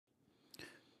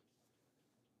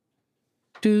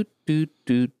Do do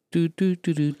do do do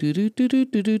do do do do do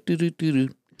do do do.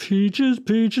 Peaches,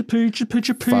 peaches, peaches,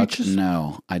 peaches, Fuck peaches.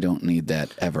 no, I don't need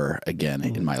that ever again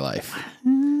in my life.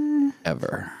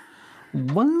 Ever.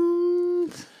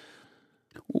 What?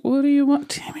 What do you want?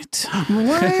 Damn it.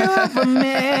 What do you want from me?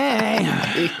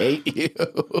 I hate you.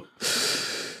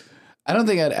 I don't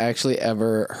think I'd actually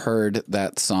ever heard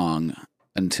that song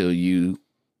until you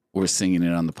were singing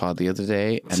it on the pod the other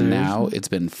day. And Seriously? Now it's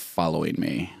been following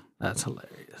me. That's hilarious.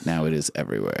 Now it is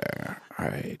everywhere. All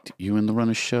right. You in the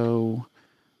run of show.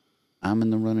 I'm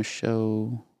in the run of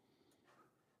show.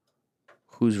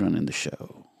 Who's running the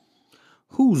show?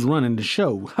 Who's running the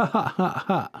show? Ha ha ha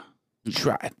ha.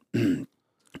 Try it.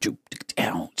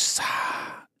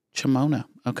 Chimona.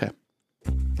 Okay.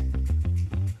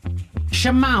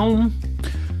 Shimon.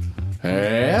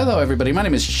 Hello, everybody. My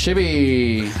name is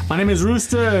Chibi. My name is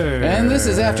Rooster. And this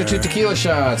is After Two Tequila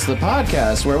Shots, the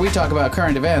podcast where we talk about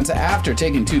current events after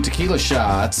taking 2 tequila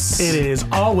shots. It is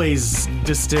always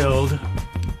distilled.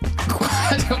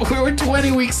 We're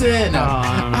 20 weeks in.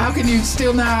 How can you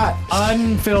still not?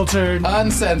 Unfiltered.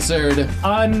 Uncensored.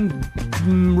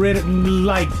 Unwritten,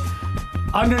 like,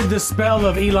 under the spell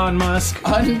of Elon Musk.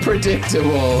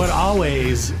 Unpredictable. But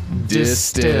always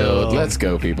distilled. Let's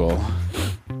go, people.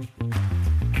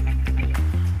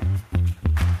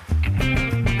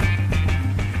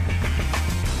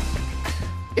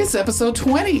 It's episode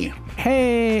 20.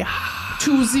 Hey.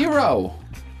 20.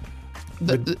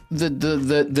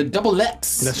 The double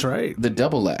X. That's right. The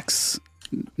double X.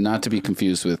 Not to be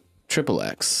confused with triple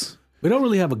X. We don't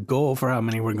really have a goal for how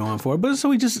many we're going for, but so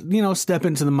we just, step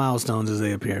into the milestones as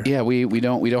they appear. Yeah, we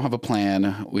don't have a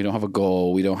plan. We don't have a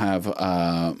goal. We don't have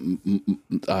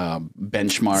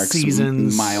benchmarks,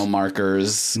 seasons, mile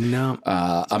markers. No,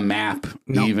 a map.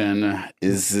 Nope. Even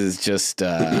is just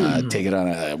take it on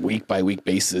a week by week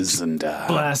basis and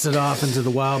blast it off into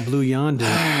the wild blue yonder.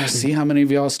 See how many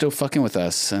of y'all are still fucking with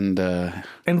us and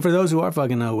for those who are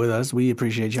fucking with us, we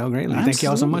appreciate y'all greatly. Absolutely. Thank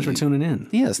y'all so much for tuning in.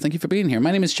 Yes, thank you for being here.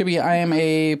 My name is Chibi. I am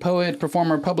a poet,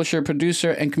 performer, publisher,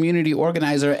 producer, and community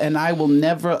organizer, and I will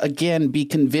never again be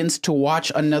convinced to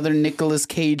watch another Nicolas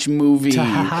Cage movie.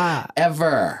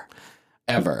 Ever.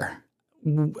 I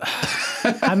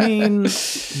mean,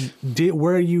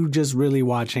 were you just really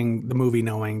watching the movie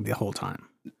knowing the whole time?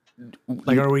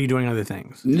 Like, or were you doing other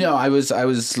things? No, I was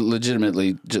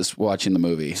legitimately just watching the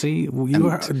movie. See,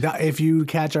 if you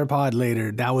catch our pod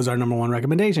later, that was our number one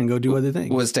recommendation. Go do other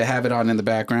things. Was to have it on in the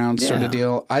background sort of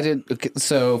deal. I did. Okay,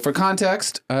 so for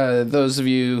context, those of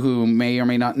you who may or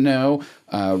may not know,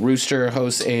 Rooster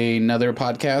hosts another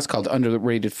podcast called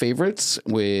Underrated Favorites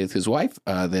with his wife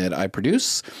that I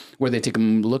produce, where they take a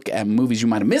look at movies you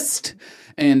might have missed.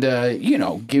 And,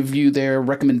 give you their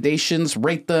recommendations,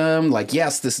 rate them, like,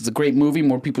 yes, this is a great movie,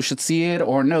 more people should see it,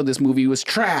 or no, this movie was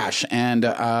trash. And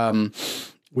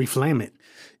we flame it.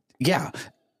 Yeah.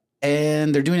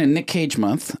 And they're doing a Nick Cage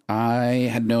month. I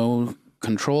had no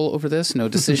control over this, no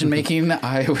decision making.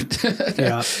 I would,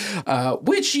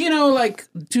 which,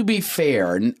 to be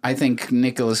fair, I think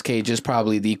Nicolas Cage is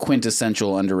probably the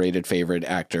quintessential underrated favorite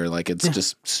actor. Like, it's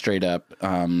just straight up.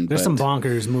 There's some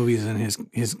bonkers movies in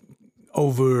his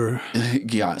over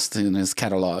yes, in his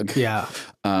catalog. Yeah.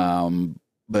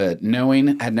 But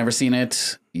knowing had never seen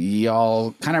it,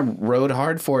 y'all kind of rode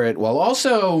hard for it while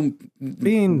also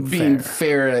being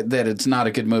fair that it's not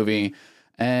a good movie.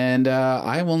 And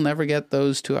I will never get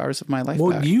those 2 hours of my life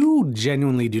back. You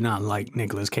genuinely do not like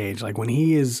Nicolas Cage. Like, when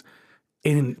he is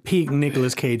in peak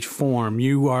Nicolas Cage form,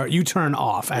 you turn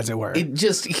off, as it were.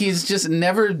 He's just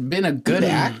never been a good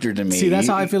actor to me. See, that's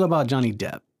how I feel about Johnny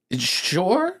Depp.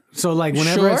 Sure. So, like,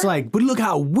 whenever it's like, but look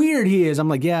how weird he is, I'm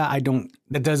like,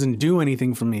 that doesn't do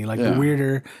anything for me. Like, the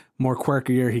weirder, more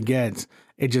quirkier he gets,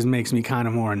 it just makes me kind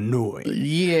of more annoyed.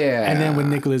 Yeah. And then with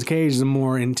Nicolas Cage, the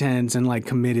more intense and, like,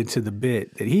 committed to the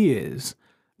bit that he is,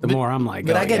 the more I'm like,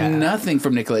 but I get nothing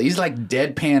from Nicolas. He's like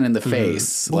deadpan in the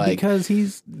face. Well, like, because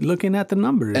he's looking at the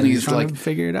numbers and he's trying to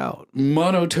figure it out.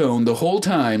 Monotone the whole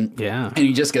time. Yeah. And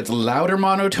he just gets louder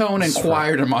monotone and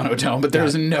quieter monotone, but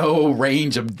there's no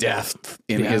range of depth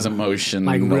in his emotion,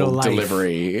 like real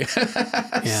delivery.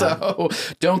 So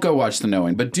don't go watch The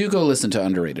Knowing, but do go listen to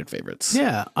Underrated Favorites.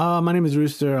 Yeah. My name is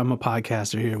Rooster. I'm a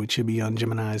podcaster here with Chibi on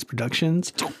Gemini's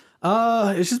Productions.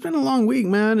 It's just been a long week,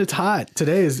 man. It's hot.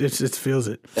 Today it feels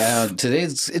it. Today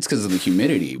it's because of the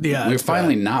humidity. Yeah, we're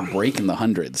finally not breaking the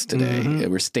hundreds today. Mm-hmm.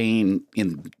 We're staying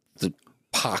in the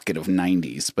pocket of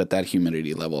 90s, but that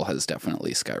humidity level has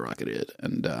definitely skyrocketed,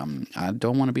 and I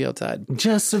don't want to be outside.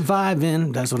 Just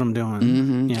surviving. That's what I'm doing.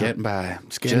 Mm-hmm. Yeah. Getting by.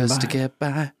 Just to get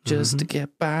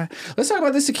by. Let's talk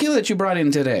about this tequila that you brought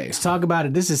in today. Let's talk about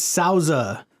it. This is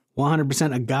Sauza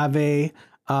 100% agave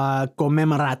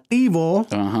conmemorativo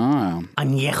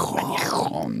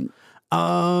añejo.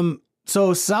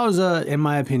 So Sauza, in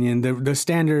my opinion, the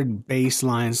standard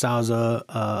baseline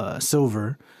Sauza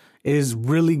silver is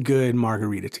really good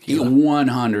margarita tequila.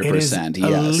 100%,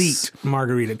 yes. Elite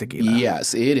margarita tequila.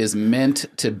 Yes, it is meant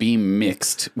to be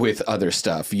mixed with other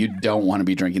stuff. You don't want to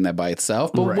be drinking that by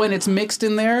itself, but when it's mixed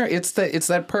in there, it's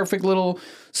that perfect little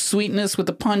sweetness with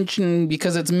the punch, and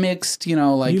because it's mixed, you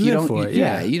know, like you don't for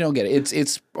it, you don't get it.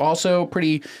 It's also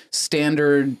pretty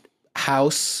standard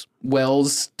house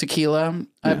Wells tequila,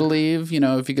 I believe. You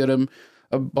know, if you go to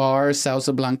a bar,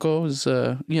 Salsa Blanco is,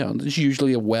 there's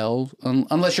usually a well,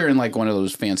 unless you're in like one of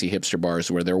those fancy hipster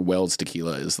bars where their Wells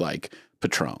tequila is like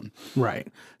Patron. Right.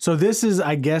 So this is,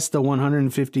 I guess, the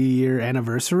 150-year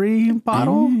anniversary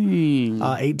bottle.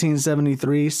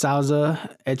 1873,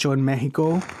 Sauza, hecho en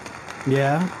Mexico.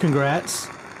 Yeah, congrats.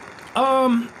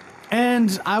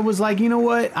 And I was like, you know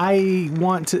what? I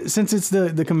want to, since it's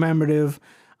the commemorative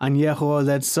añejo,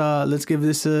 let's give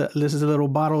this a little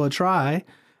bottle a try.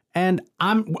 And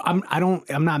I'm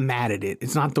not mad at it.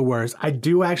 It's not the worst. I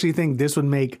do actually think this would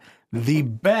make the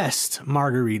best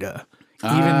margarita,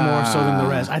 even more so than the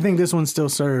rest. I think this one still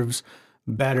serves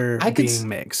better being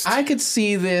mixed. I could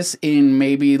see this in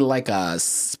maybe like a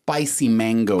spicy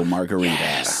mango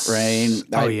margarita, right?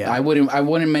 I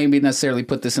wouldn't maybe necessarily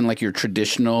put this in like your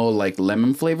traditional like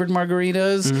lemon flavored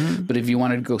margaritas, but if you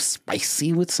wanted to go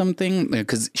spicy with something,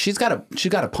 because she's got a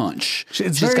punch.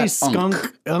 It's very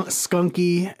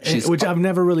skunky, which I've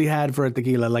never really had for a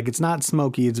tequila. Like it's not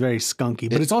smoky, it's very skunky,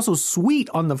 but it's also sweet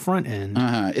on the front end.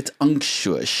 It's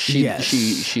unctuous.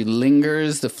 She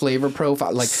lingers, the flavor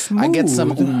profile. Like smooth. I get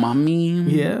some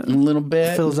umami, a little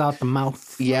bit. Fills out the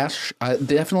mouth. Yes,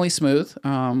 definitely smooth.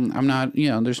 I'm not,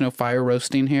 there's no fire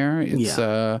roasting here. It's,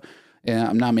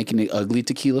 I'm not making an ugly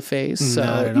tequila face.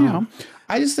 So,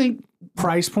 I just think.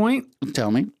 Price point?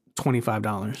 Tell me.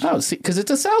 $25. Oh, see, because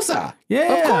it's a salsa.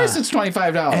 Yeah, of course it's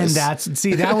 $25. And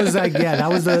that was like, that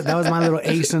was my little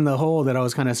ace in the hole that I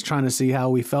was kind of trying to see how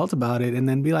we felt about it, and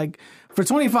then be like, for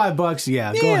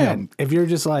 $25, go ahead. If you're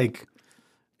just like,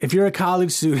 if you're a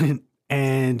college student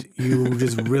and you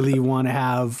just really want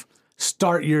to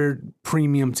start your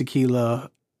premium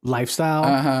tequila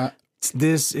lifestyle,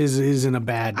 this isn't a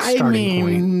bad starting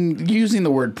point. Using the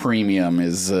word premium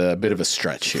is a bit of a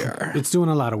stretch here. It's doing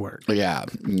a lot of work.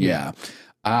 Yeah.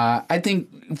 I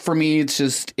think for me,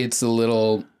 it's a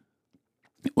little,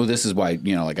 well, this is why,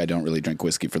 like I don't really drink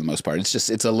whiskey for the most part.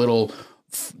 It's a little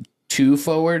too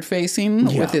forward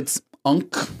facing with its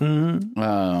unk.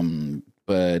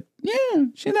 But yeah,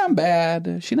 she's not bad.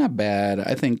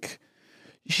 I think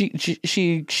she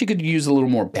could use a little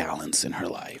more balance in her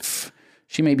life.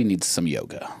 She maybe needs some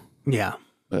yoga. Yeah.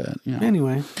 But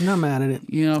anyway, not mad at it.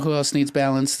 You know who else needs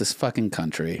balance? This fucking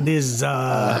country. There's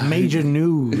major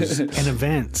news and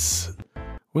events.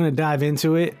 We're gonna dive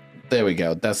into it. There we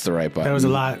go. That's the right button. That was a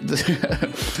lot.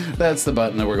 That's the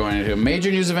button that we're going to do.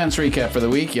 Major news events recap for the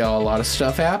week, y'all. A lot of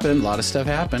stuff happened.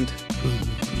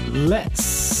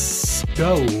 Let's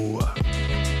go.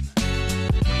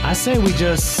 I say we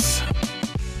just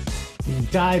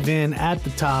dive in at the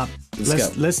top.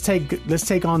 Let's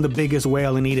take on the biggest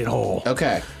whale and eat it whole.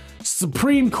 Okay.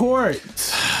 Supreme Court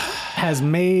has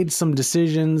made some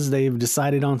decisions. They've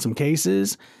decided on some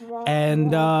cases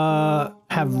and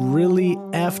have really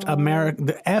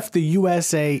effed the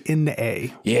USA in the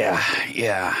A. Yeah.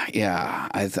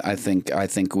 I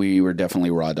think we were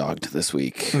definitely raw dogged this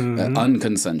week,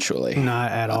 unconsensually.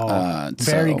 Not at all.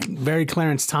 Very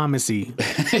Clarence Thomas-y.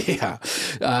 Yeah,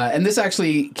 and this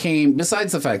actually came.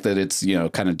 Besides the fact that it's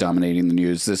kind of dominating the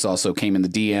news, this also came in the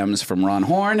DMs from Ron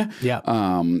Horn.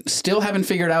 Yeah. Still haven't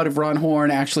figured out if Ron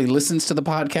Horn actually listens to the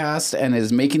podcast and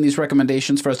is making these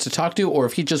recommendations for us to talk to, or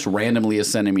if he just randomly is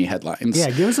sending me headlines. Yeah,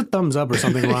 give us a thumbs up or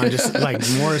something, Ron. Just like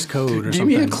Morse code or something. Give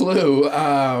me a clue.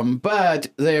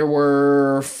 But there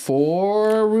were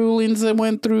 4 rulings that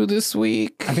went through this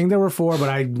week. I think there were 4,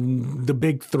 but the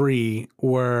big 3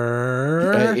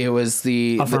 were... it was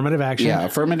the... Affirmative action. Yeah,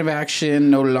 affirmative action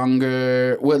no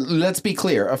longer... Well, let's be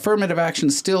clear. Affirmative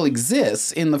action still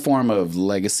exists in the form of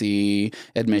legacy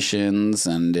admissions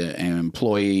and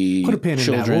employee Put a pin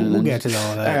children. In that. We'll get to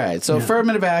all that. All right, so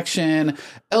affirmative action,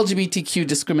 LGBTQ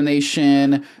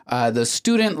discrimination, the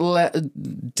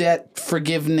student debt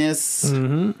forgiveness.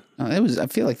 I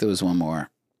feel like there was one more.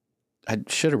 I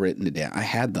should have written it down. I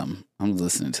had them. I'm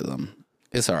listening to them.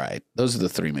 It's all right. Those are the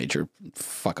 3 major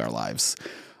fuck our lives.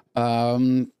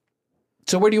 So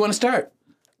where do you want to start?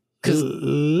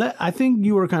 I think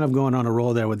you were kind of going on a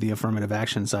roll there with the affirmative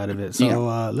action side of it.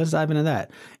 So let's dive into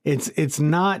that. It's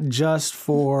not just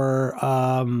for,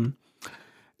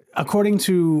 according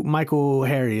to Michael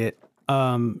Harriot,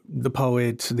 the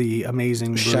poet, the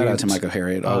amazing. Shout out to Michael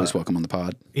Harriot. Always welcome on the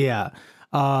pod. Yeah.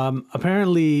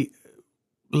 Apparently,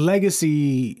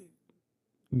 legacy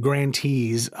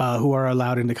grantees who are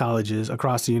allowed into colleges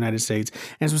across the United States,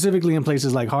 and specifically in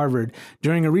places like Harvard,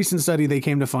 during a recent study, they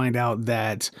came to find out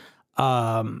that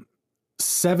 70%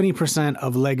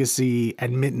 of legacy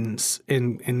admittance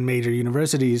in major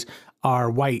universities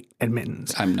are white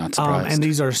admittance. I'm not surprised. And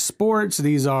these are sports.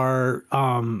 These are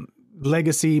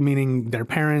legacy, meaning their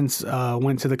parents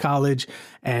went to the college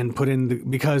and put in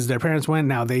because their parents went.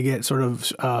 Now they get sort of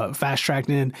fast tracked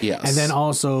in. Yes. And then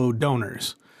also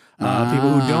donors.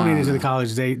 People who donated to the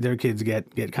college, their kids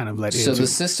get kind of let in. So the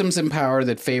systems in power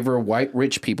that favor white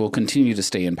rich people continue to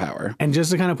stay in power. And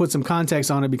just to kind of put some context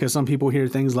on it, because some people hear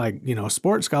things like,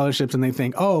 sports scholarships and they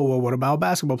think, oh, well, what about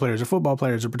basketball players or football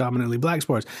players or predominantly black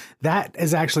sports? That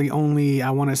is actually only,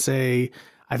 I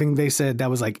think they said that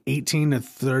was like 18 to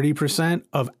 30%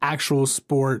 of actual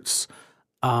sports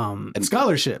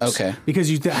scholarships. Okay.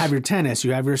 Because you have your tennis,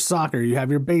 you have your soccer, you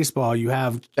have your baseball, you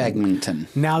have badminton.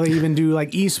 Now they even do like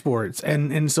esports.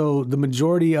 And so the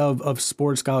majority of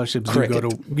sports scholarships do go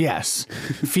to, yes,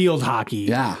 field hockey.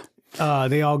 Yeah.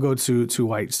 They all go to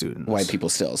white students. White people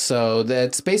still. So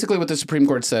that's basically what the Supreme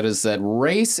Court said, is that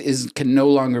race can no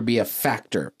longer be a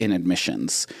factor in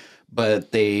admissions. But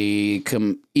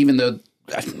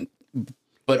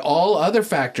but all other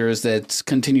factors that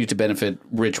continue to benefit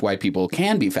rich white people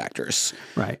can be factors.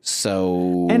 Right.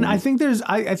 So, and I think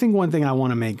I think one thing I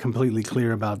want to make completely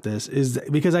clear about this is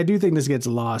because I do think this gets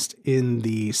lost in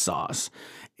the sauce,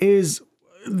 is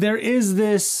there is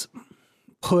this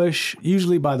push,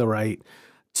 usually by the right,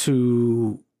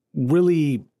 to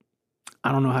really,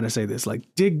 I don't know how to say this, like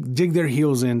dig their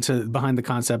heels behind the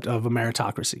concept of a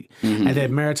meritocracy. Mm-hmm. And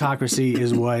that meritocracy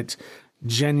is what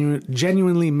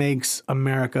genuinely makes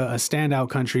America a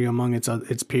standout country among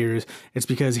its peers. It's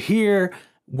because here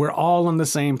we're all on the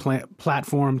same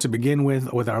platform to begin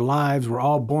with our lives. We're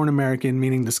all born American,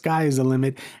 meaning the sky is the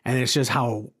limit. And it's just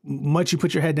how much you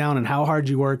put your head down and how hard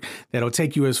you work that'll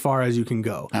take you as far as you can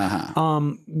go. Uh-huh.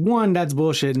 One, that's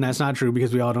bullshit, and that's not true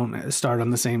because we all don't start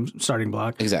on the same starting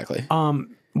block. Exactly.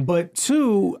 But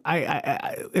two,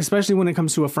 I especially when it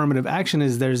comes to affirmative action,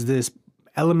 is there's this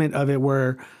element of it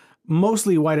where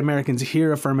mostly white Americans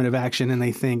hear affirmative action and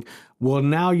they think, well,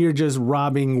 now you're just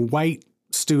robbing white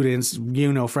students,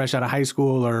 fresh out of high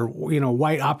school, or,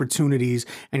 white opportunities,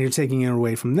 and you're taking it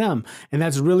away from them. And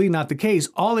that's really not the case.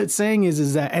 All it's saying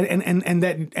is that,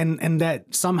 and that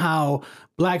somehow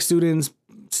black students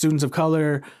of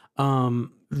color,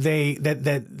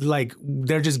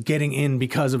 they're just getting in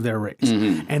because of their race.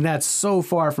 Mm-hmm. And that's so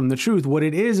far from the truth. What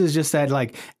it is just that,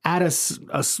 like, at a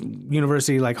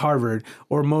university like Harvard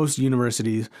or most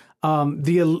universities,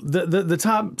 the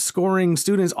top scoring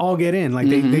students all get in, like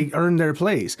they earn their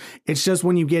place. It's just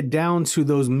when you get down to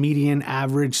those median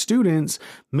average students,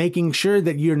 making sure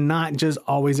that you're not just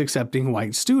always accepting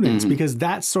white students, because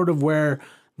that's sort of where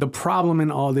the problem in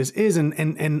all this is.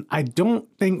 And I don't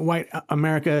think white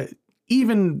America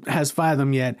even has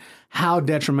fathomed yet how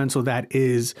detrimental that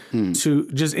is to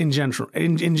just in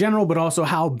general, but also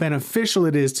how beneficial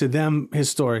it is to them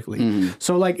historically.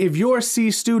 So, like, if your C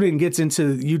student gets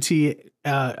into UT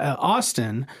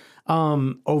Austin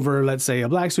over, let's say, a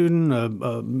black student,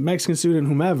 a Mexican student,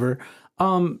 whomever,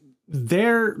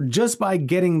 they're just by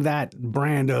getting that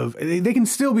brand of, they can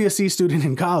still be a C student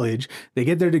in college, they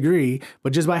get their degree,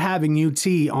 but just by having UT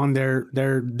on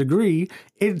their degree,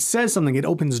 it says something, it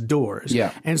opens doors.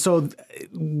 Yeah. And so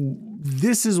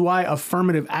this is why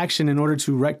affirmative action, in order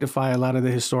to rectify a lot of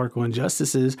the historical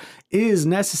injustices, is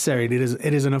necessary.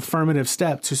 It is an affirmative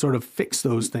step to sort of fix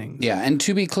those things. Yeah. And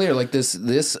to be clear, like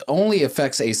this only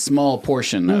affects a small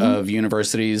portion of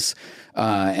universities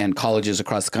and colleges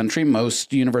across the country.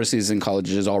 Most universities and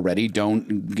colleges already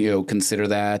don't, consider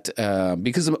that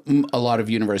because a lot of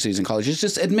universities and colleges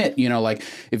just admit, like,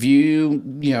 if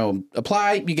you,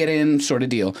 apply, you get in, sort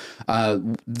of deal.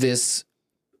 This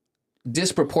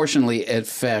disproportionately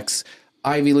affects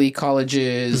Ivy League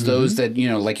colleges, those that,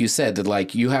 like you said, that,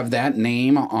 like, you have that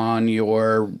name on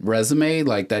your resume,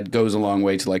 like, that goes a long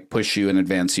way to, like, push you and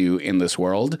advance you in this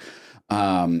world.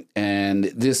 And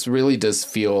this really does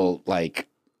feel like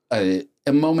a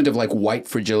moment of, like, white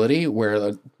fragility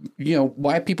where,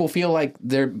 white people feel like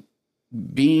they're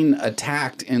being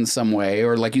attacked in some way,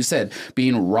 or like you said,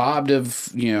 being robbed of,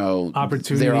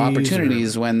 their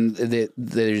opportunities when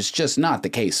there's just not the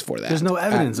case for that. There's no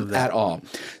evidence of that at all.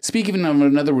 Speaking of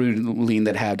another ruling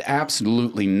that had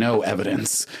absolutely no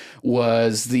evidence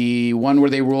was the one where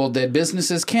they ruled that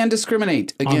businesses can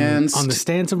discriminate against on the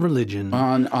stance of religion.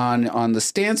 On the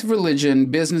stance of religion,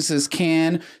 businesses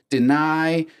can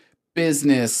deny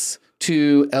business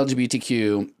to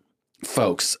LGBTQ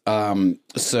folks.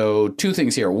 So 2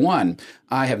 things here. 1,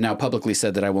 I have now publicly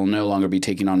said that I will no longer be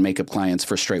taking on makeup clients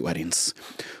for straight weddings,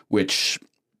 which,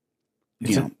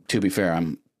 to be fair,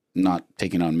 I'm not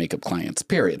taking on makeup clients,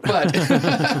 period. But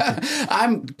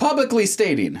I'm publicly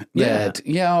stating that,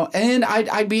 and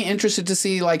I'd be interested to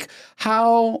see like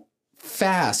how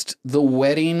fast the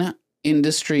wedding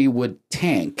industry would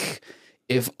tank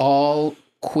if all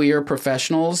queer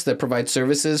professionals that provide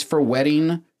services for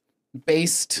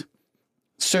wedding-based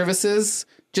services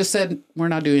just said, we're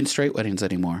not doing straight weddings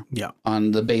anymore. Yeah.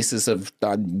 On the basis of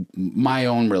my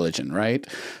own religion, right?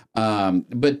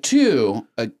 But 2,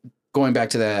 going back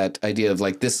to that idea of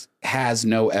like this has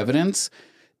no evidence,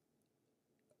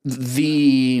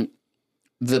 the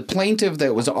plaintiff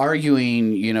that was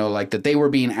arguing, like that they were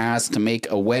being asked to make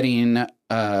a wedding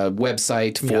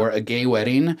website for a gay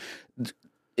wedding,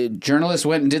 journalists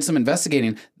went and did some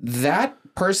investigating. That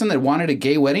person that wanted a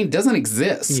gay wedding doesn't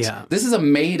exist. Yeah. This is a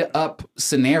made up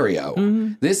scenario.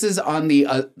 Mm-hmm. This is on the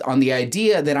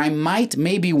idea that I might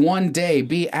maybe one day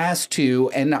be asked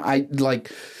to, and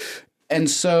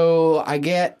so I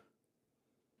get,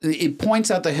 it points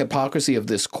out the hypocrisy of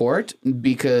this court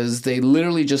because they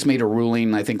literally just made a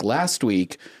ruling, I think last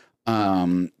week,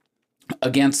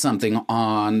 against something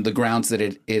on the grounds that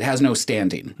it has no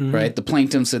standing, right? The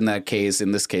plaintiffs in this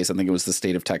case, I think it was the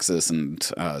state of Texas and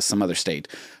some other state,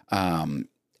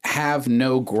 have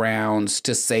no grounds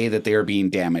to say that they are being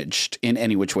damaged in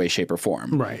any which way, shape, or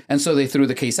form. Right. And so they threw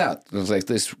the case out. It was like,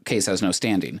 this case has no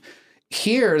standing.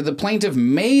 Here, the plaintiff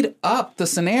made up the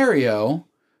scenario,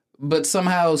 but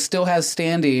somehow still has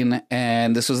standing,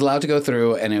 and this was allowed to go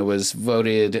through, and it was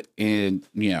voted in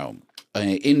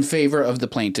favor of the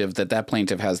plaintiff, that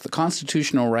plaintiff has the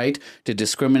constitutional right to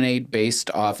discriminate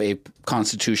based off a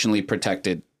constitutionally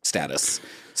protected status.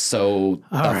 So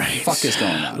the fuck is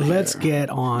going on? Let's get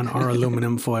on our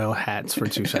aluminum foil hats for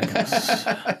 2 seconds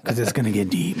because it's going to get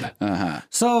deep.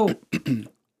 So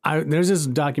there's this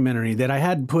documentary that I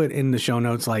had put in the show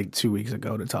notes like 2 weeks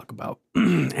ago to talk about.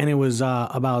 And it was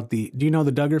about do you know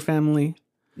the Duggar family?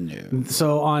 No.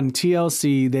 So on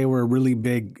TLC, they were really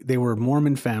big. They were a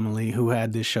Mormon family who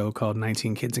had this show called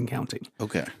 19 Kids and Counting.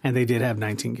 Okay. And they did have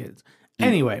 19 kids.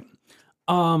 Anyway,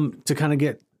 to kind of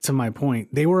get to my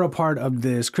point, they were a part of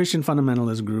this Christian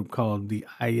fundamentalist group called the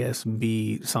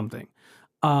ISB something.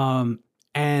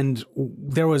 And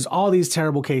there was all these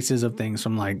terrible cases of things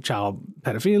from like child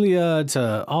pedophilia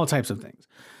to all types of things.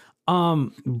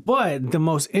 But the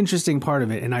most interesting part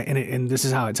of it, and this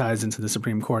is how it ties into the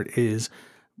Supreme Court, is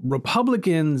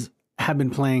Republicans have been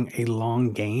playing a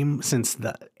long game since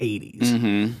the 80s.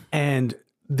 Mm-hmm. And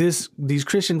these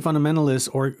Christian fundamentalist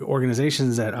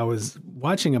organizations that I was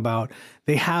watching about,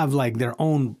 they have like their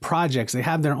own projects. They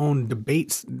have their own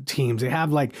debates teams.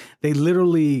 They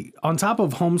literally, on top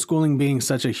of homeschooling being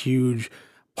such a huge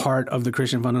part of the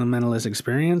Christian fundamentalist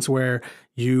experience, where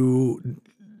you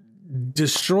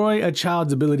destroy a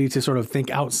child's ability to sort of think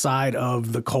outside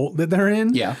of the cult that they're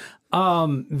in. Yeah.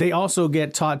 They also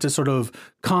get taught to sort of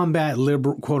combat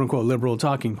liberal, quote unquote, liberal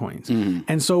talking points. Mm.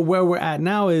 And so where we're at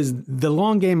now is the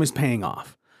long game is paying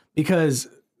off, because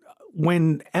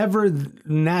whenever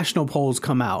national polls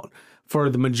come out for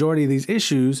the majority of these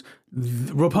issues,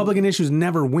 Republican issues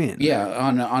never win. Yeah.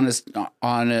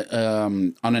 On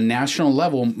a national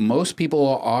level, most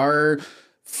people are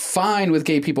fine with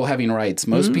gay people having rights.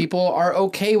 Most people are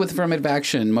okay with affirmative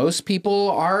action. Most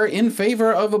people are in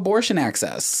favor of abortion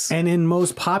access. And in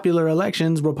most popular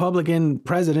elections, Republican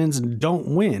presidents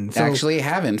don't win. So, actually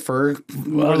haven't for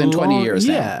more than 20 years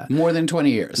now. More than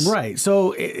 20 years. Right.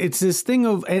 So it's this thing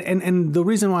of, and the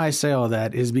reason why I say all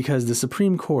that is because the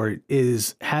Supreme Court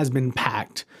has been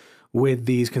packed with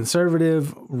these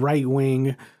conservative,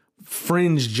 right-wing,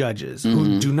 fringe judges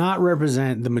who do not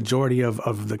represent the majority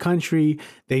of the country.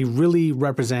 They really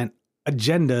represent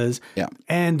agendas. Yeah.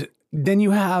 And then you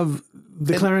have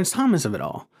the Clarence Thomas of it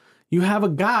all. You have a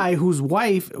guy whose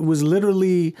wife was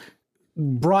literally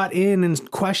brought in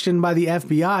and questioned by the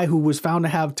FBI, who was found to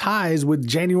have ties with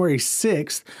January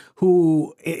 6th,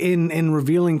 who in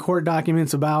revealing court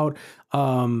documents about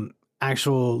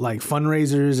actual like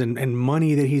fundraisers and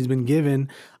money that he's been given,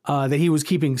 that he was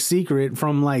keeping secret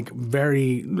from like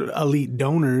very elite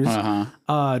donors,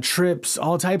 trips,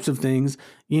 all types of things.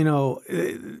 You know,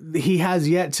 he has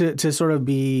yet to sort of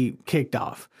be kicked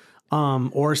off.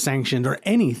 Or sanctioned or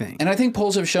anything. And I think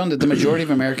polls have shown that the majority of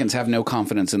Americans have no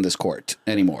confidence in this court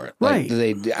anymore. Right.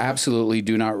 Like, they absolutely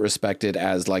do not respect it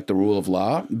as like the rule of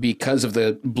law because of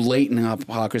the blatant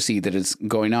hypocrisy that is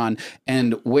going on.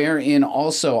 And wherein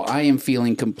also I am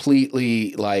feeling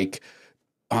completely like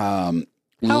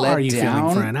How let are you down.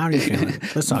 feeling, friend? How are you feeling?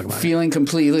 Let's talk about feeling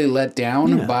completely let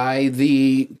down by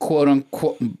the quote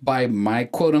unquote, by my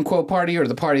quote unquote party or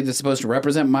the party that's supposed to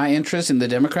represent my interests. And the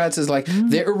Democrats is like,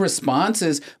 their response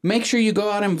is make sure you go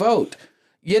out and vote.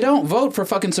 You don't vote for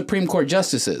fucking Supreme Court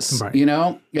justices, right. you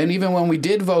know? And even when we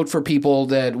did vote for people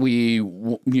that we,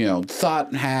 you know,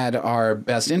 thought had our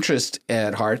best interest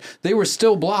at heart, they were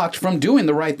still blocked from doing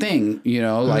the right thing, you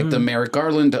know, like the Merrick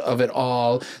Garland of it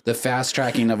all, the fast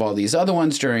tracking of all these other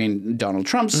ones during Donald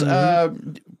Trump's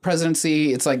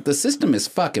presidency. It's like the system is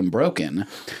fucking broken.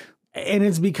 And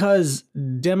it's because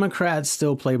Democrats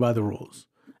still play by the rules.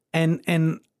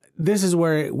 And this is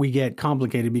where we get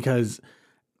complicated because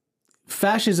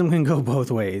fascism can go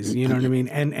both ways, you know what I mean?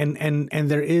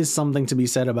 And there is something to be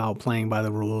said about playing by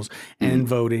the rules and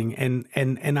voting.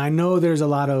 And I know there's a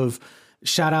lot of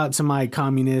shout out to my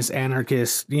communist,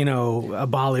 anarchist, you know,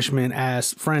 abolishment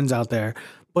ass friends out there.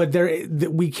 But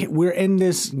we're in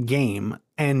this game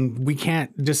and we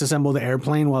can't disassemble the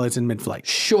airplane while it's in mid-flight.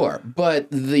 Sure,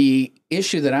 but the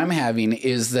issue that I'm having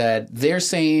is that they're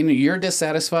saying you're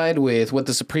dissatisfied with what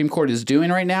the Supreme Court is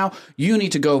doing right now. You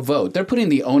need to go vote. They're putting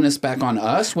the onus back on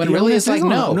us when really it's like,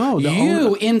 no,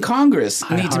 you in Congress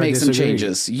need to make some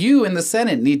changes. You in the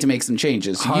Senate need to make some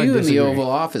changes. You in the Oval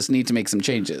Office need to make some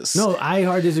changes. No, I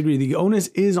hard disagree. The onus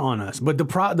is on us. But the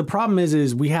problem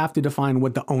is we have to define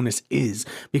what the onus is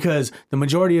because the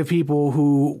majority of people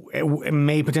who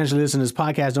may potentially listen to this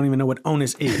podcast don't even know what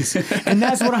onus is. And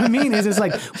that's what I mean is it's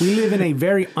like we live in a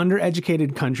very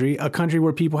undereducated country, a country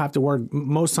where people have to work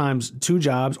most times 2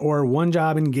 jobs or 1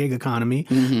 job in gig economy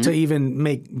to even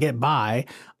get by.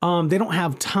 They don't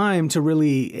have time to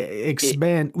really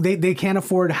expand. They can't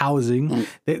afford housing.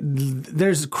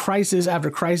 There's crisis after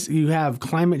crisis. You have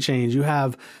climate change. You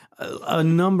have a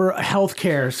number of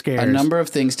healthcare scares. A number of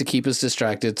things to keep us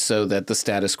distracted so that the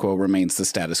status quo remains the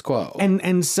status quo.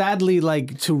 And sadly,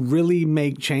 like to really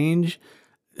make change,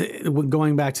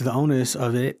 going back to the onus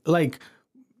of it, like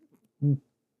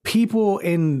people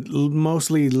in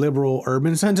mostly liberal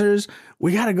urban centers,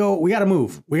 we got to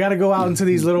move. We got to go out into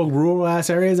these little rural ass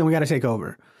areas and we got to take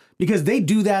over because they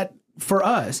do that for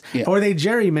us or they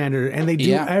gerrymander and they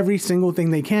do every single thing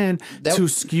they can to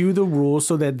skew the rules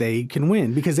so that they can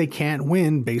win because they can't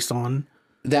win based on.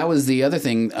 That was the other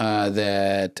thing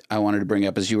that I wanted to bring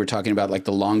up as you were talking about like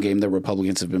the long game that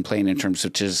Republicans have been playing in terms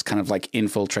of just kind of like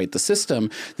infiltrate the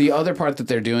system. The other part that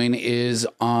they're doing is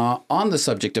on the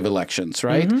subject of elections,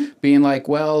 right? Being like,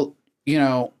 well, you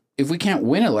know, if we can't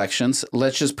win elections,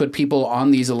 let's just put people on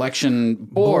these election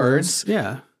boards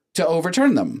to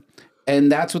overturn them.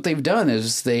 And that's what they've done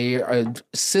is they are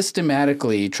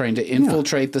systematically trying to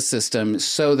infiltrate the system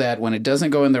so that when it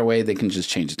doesn't go in their way, they can just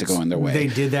change it to go in their way. They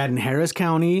did that in Harris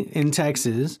County in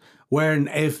Texas, where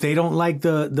if they don't like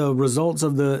the results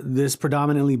of this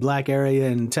predominantly black area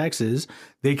in Texas,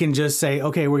 they can just say,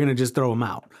 okay, we're going to just throw them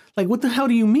out. Like, what the hell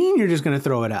do you mean you're just going to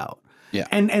throw it out? Yeah.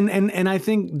 And I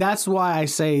think that's why I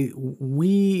say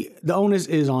the onus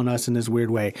is on us in this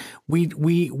weird way.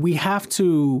 We have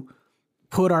to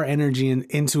put our energy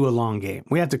into a long game.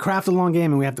 We have to craft a long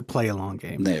game and we have to play a long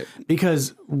game.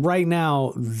 Because right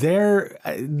now,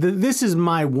 this is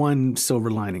my one silver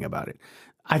lining about it.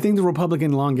 I think the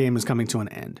Republican long game is coming to an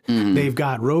end. They've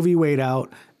got Roe v. Wade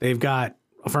out. They've got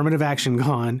affirmative action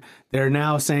gone. They're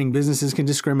now saying businesses can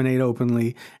discriminate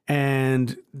openly.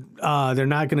 And they're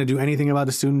not going to do anything about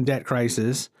the student debt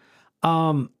crisis.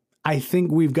 I think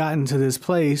we've gotten to this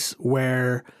place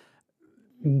where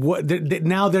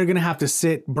now they're going to have to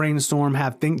sit, brainstorm,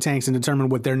 have think tanks and determine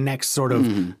what their next sort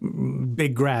of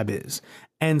big grab is.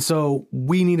 And so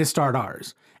we need to start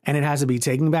ours. And it has to be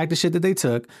taking back the shit that they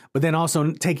took, but then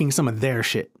also taking some of their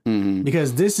shit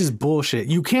because this is bullshit.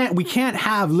 We can't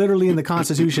have literally in the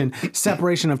Constitution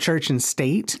separation of church and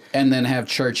state. And then have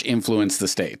church influence the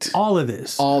state. All of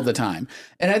this. All the time.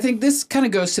 And I think this kind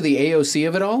of goes to the AOC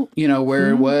of it all, you know,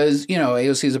 where it was, you know,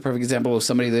 AOC is a perfect example of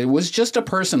somebody that was just a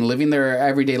person living their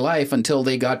everyday life until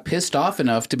they got pissed off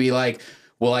enough to be like,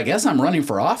 well, I guess I'm running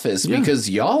for office because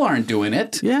y'all aren't doing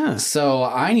it. Yeah. So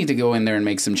I need to go in there and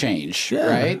make some change. Yeah.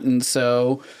 Right. And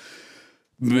so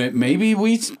maybe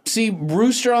we see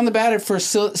Rooster on the ballot for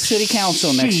city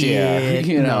council next year.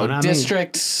 You know,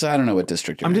 district. I don't know what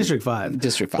district you're in. I'm District 5.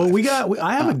 District 5. Well,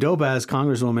 I have a dope ass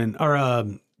congresswoman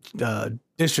or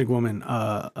district woman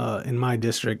in my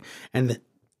district, and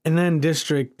then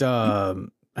district.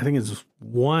 I think it's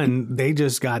 1. They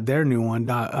just got their new one,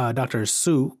 Dr.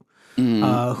 Sue,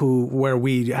 where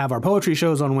we have our poetry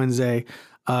shows on Wednesday.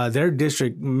 Their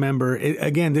district member,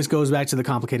 again, this goes back to the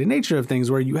complicated nature of things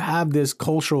where you have this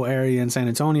cultural area in San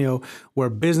Antonio where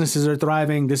businesses are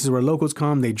thriving. This is where locals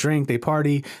come. They drink, they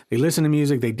party, they listen to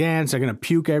music, they dance. They're going to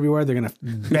puke everywhere. They're going to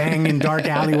bang in dark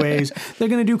alleyways. They're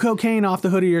going to do cocaine off the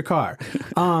hood of your car.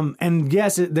 And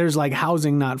yes, there's like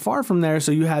housing not far from there.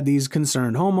 So you had these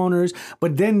concerned homeowners,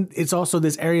 but then it's also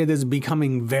this area that's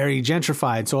becoming very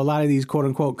gentrified. So a lot of these quote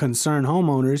unquote concerned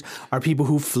homeowners are people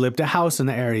who flipped a house in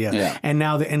the area. Yeah. And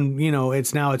now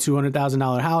it's now a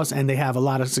 $200,000 house and they have a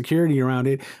lot of security around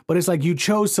it. But it's like you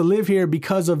chose to live here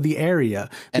because of the area.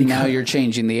 And now you're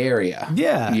changing the area.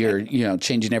 Yeah. You're,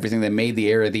 changing everything that made the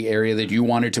area that you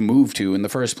wanted to move to in the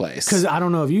first place. Because I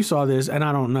don't know if you saw this, and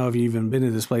I don't know if you've even been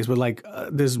to this place, but like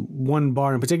this one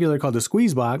bar in particular called the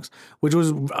Squeeze Box, which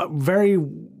was very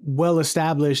well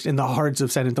established in the hearts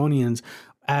of San Antonians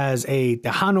as a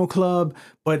Tejano club,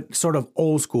 but sort of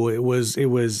old school. It was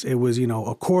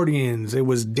accordions, it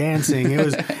was dancing, it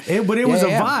was a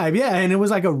vibe. Yeah. And it was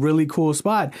like a really cool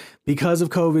spot because of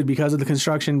COVID, because of the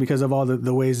construction, because of all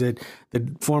the ways that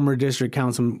the former district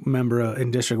council member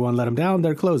in District 1 let them down.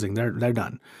 They're closing. They're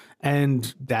done.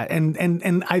 And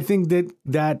I think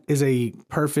that is a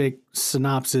perfect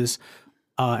synopsis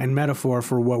and metaphor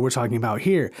for what we're talking about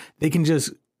here. They can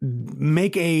just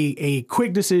make a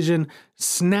quick decision,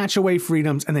 snatch away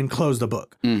freedoms, and then close the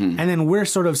book. Mm-hmm. And then we're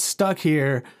sort of stuck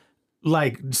here.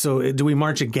 Like, so do we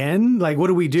march again? Like, what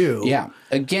do we do? Yeah.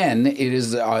 Again, it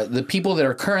is the people that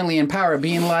are currently in power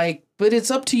being like, but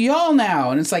it's up to y'all now.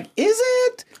 And it's like, is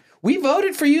it? We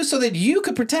voted for you so that you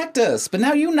could protect us, but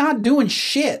now you're not doing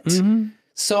shit. Mm-hmm.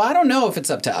 So I don't know if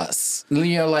it's up to us.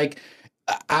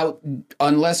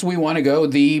 Unless we want to go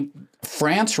the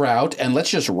France route and let's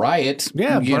just riot.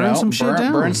 Yeah, burn some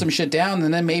shit down,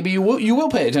 and then maybe you will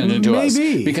pay attention to us.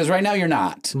 Because right now you're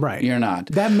not. Right, you're not.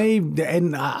 That may,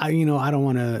 and I don't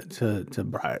want to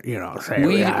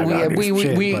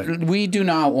say we do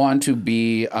not want to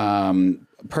be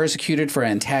persecuted for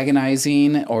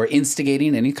antagonizing or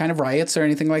instigating any kind of riots or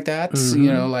anything like that.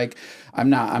 Mm-hmm. I'm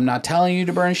not telling you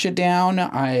to burn shit down.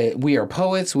 We are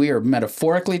poets. We are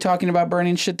metaphorically talking about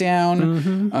burning shit down.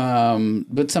 Mm-hmm.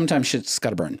 But sometimes shit's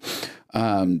got to burn.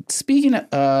 Speaking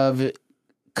of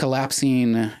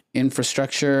collapsing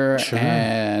infrastructure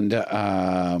and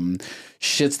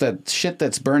shit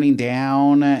that's burning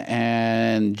down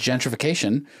and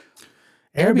gentrification.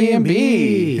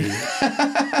 Airbnb.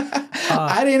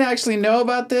 I didn't actually know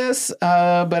about this,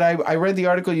 but I read the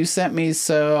article you sent me,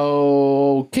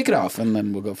 so kick it off and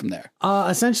then we'll go from there.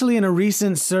 Essentially, in a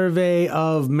recent survey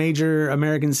of major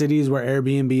American cities where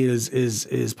Airbnb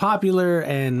is popular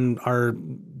and are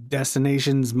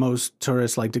destinations most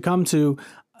tourists like to come to,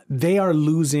 they are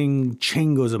losing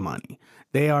chingos of money.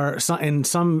 They are, in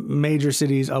some major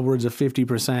cities, upwards of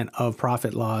 50% of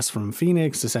profit loss, from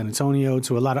Phoenix to San Antonio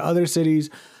to a lot of other cities.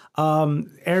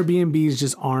 Airbnbs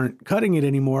just aren't cutting it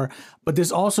anymore. But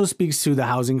this also speaks to the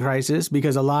housing crisis,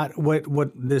 because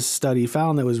what this study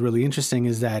found that was really interesting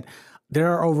is that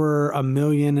there are over 1.5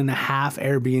 million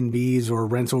Airbnbs or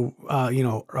rental,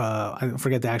 I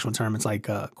forget the actual term. It's like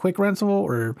quick rental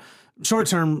or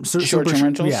short-term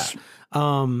rentals.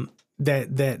 Yeah.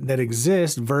 That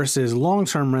exist versus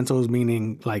long-term rentals,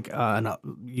 meaning like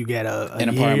you get an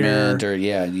apartment or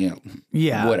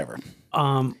whatever,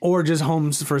 or just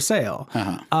homes for sale.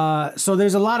 Uh-huh. So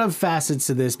there's a lot of facets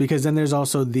to this, because then there's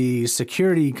also the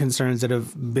security concerns that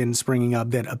have been springing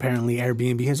up that apparently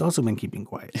Airbnb has also been keeping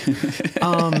quiet.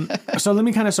 So let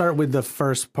me kind of start with the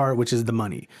first part, which is the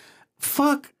money.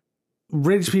 Fuck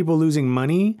rich people losing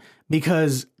money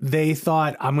because they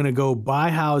thought, I'm going to go buy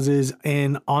houses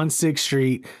on 6th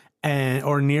Street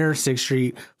or near 6th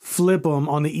Street, flip them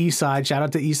on the east side. Shout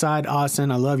out to East Side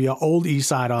Austin. I love you. Old East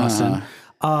Side Austin.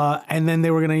 And then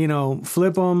they were going to,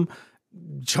 flip them,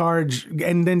 charge,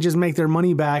 and then just make their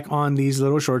money back on these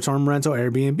little short-term rental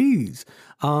Airbnbs.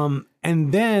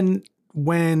 And then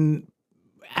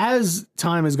as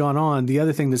time has gone on, the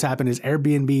other thing that's happened is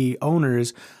Airbnb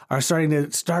owners are starting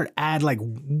to add like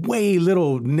way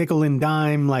little nickel and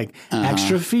dime, like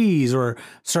extra fees or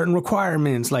certain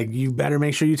requirements. Like, you better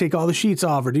make sure you take all the sheets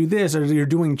off or do this, or you're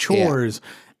doing chores. Yeah.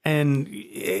 And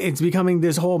it's becoming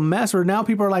this whole mess where now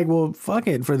people are like, well, fuck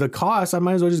it. For the cost, I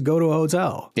might as well just go to a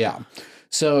hotel. Yeah.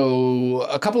 So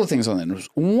a couple of things on that.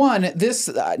 One, this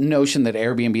notion that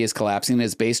Airbnb is collapsing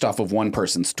is based off of one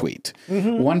person's tweet.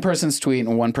 One person's tweet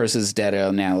and one person's data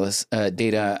analysis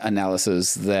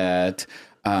that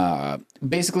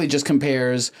basically just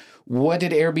compares what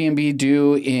did Airbnb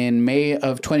do in May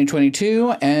of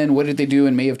 2022 and what did they do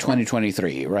in May of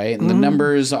 2023, right? And the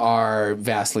numbers are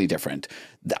vastly different.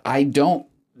 I don't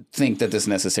think that this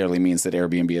necessarily means that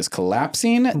Airbnb is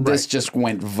collapsing. Right. This just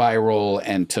went viral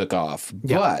and took off.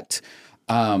 Yep. But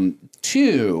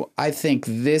two, I think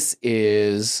this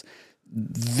is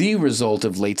the result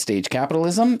of late stage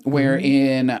capitalism,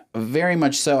 wherein very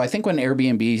much so, I think when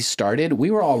Airbnb started,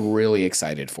 we were all really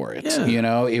excited for it. Yeah. You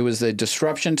know, it was a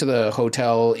disruption to the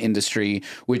hotel industry,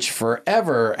 which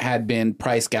forever had been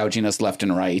price gouging us left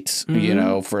and right, you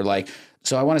know, for like,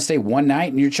 so I want to stay one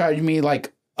night and you're charging me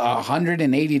like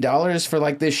 $180 for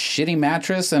like this shitty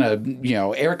mattress and a, you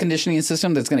know, air conditioning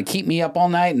system that's going to keep me up all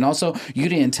night. And also you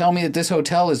didn't tell me that this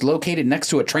hotel is located next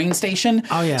to a train station.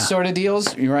 Oh yeah. Sort of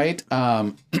deals. Right.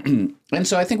 And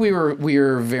so I think we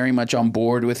were very much on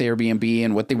board with Airbnb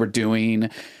and what they were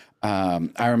doing.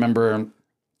 I remember,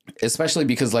 especially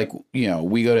because, like, you know,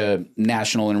 we go to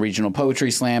national and regional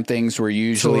poetry slam things. We're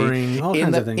usually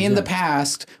touring, in the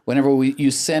past, whenever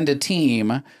you send a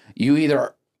team, you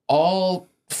either all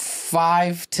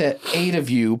 5 to 8 of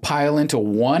you pile into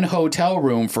one hotel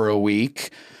room for a week,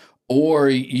 or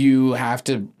you have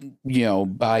to, you know,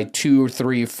 buy 2 or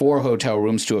 3, 4 hotel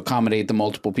rooms to accommodate the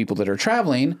multiple people that are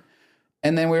traveling.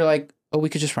 And then we're like, oh, we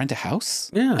could just rent a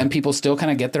house. Yeah. And people still kind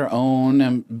of get their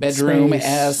own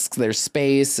bedroom-esque, their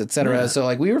space, etc. Yeah. So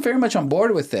like we were very much on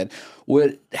board with it.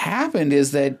 What happened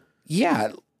is that,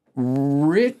 yeah,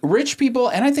 rich people,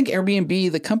 and I think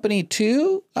Airbnb, the company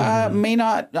too, I may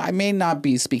not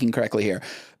be speaking correctly here,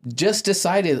 just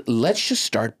decided, let's just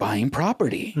start buying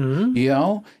property. You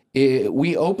know,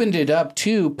 we opened it up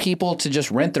to people to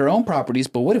just rent their own properties.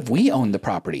 But what if we own the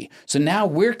property? So now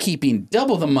we're keeping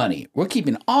double the money. We're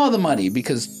keeping all the money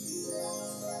because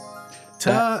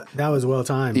that was well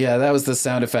timed. Yeah, that was the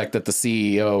sound effect that the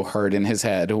CEO heard in his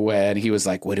head when he was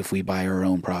like, what if we buy our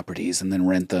own properties and then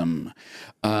rent them?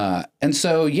 And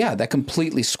so, yeah, that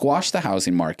completely squashed the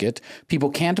housing market. People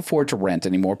can't afford to rent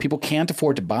anymore. People can't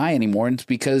afford to buy anymore. And it's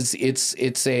because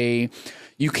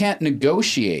you can't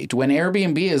negotiate. When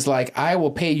Airbnb is like, I will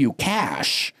pay you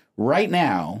cash right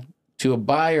now to a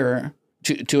buyer,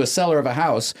 to a seller of a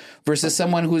house, versus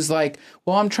someone who's like,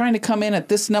 well, I'm trying to come in at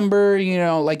this number, you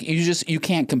know, like you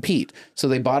can't compete. So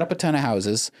they bought up a ton of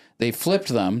houses, they flipped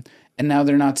them, and now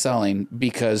they're not selling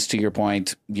because, to your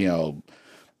point, you know,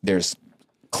 there's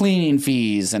cleaning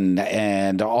fees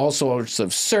and all sorts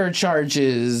of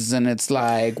surcharges, and it's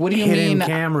like, what do you mean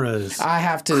cameras? I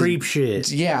have to creep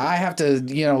shit. Yeah, I have to,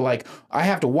 you know, like I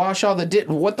have to wash all the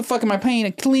what the fuck am I paying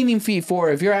a cleaning fee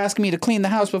for if you're asking me to clean the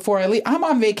house before I leave? I'm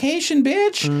on vacation,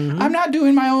 bitch. I'm not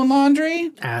doing my own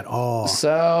laundry at all.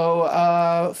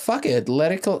 So fuck it,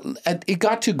 let it go. It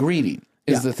got too greedy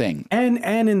is the thing.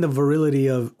 And in the virility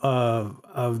of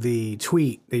the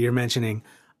tweet that you're mentioning,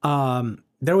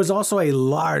 there was also a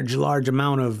large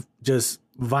amount of just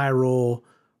viral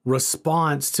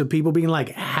response to people being like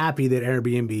happy that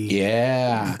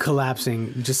Airbnb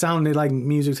collapsing just sounded like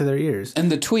music to their ears.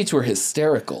 And the tweets were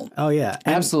hysterical. Oh, yeah.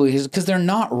 Absolutely. Because they're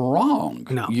not wrong.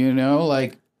 No. You know,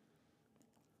 like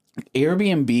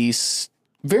Airbnb's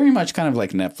very much kind of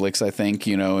like Netflix, I think,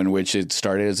 you know, in which it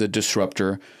started as a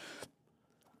disruptor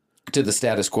to the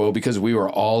status quo because we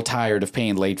were all tired of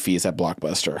paying late fees at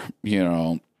Blockbuster, you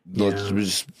know.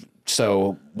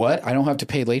 So what? I don't have to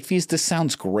pay late fees? This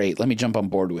sounds great. Let me jump on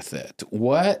board with it.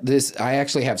 What? I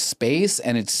actually have space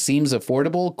and it seems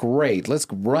affordable? Great. Let's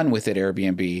run with it,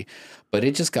 Airbnb. But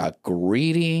it just got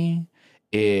greedy.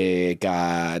 It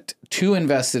got too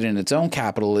invested in its own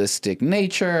capitalistic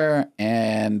nature,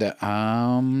 and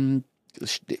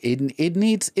it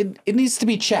needs to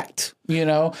be checked. You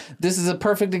know, this is a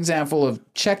perfect example of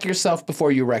check yourself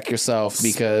before you wreck yourself,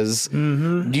 because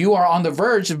you are on the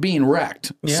verge of being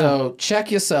wrecked. Yeah. So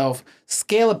check yourself,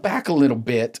 scale it back a little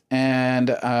bit, and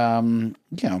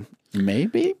you know,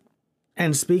 maybe.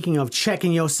 And speaking of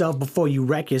checking yourself before you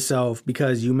wreck yourself,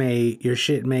 because your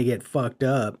shit may get fucked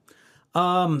up.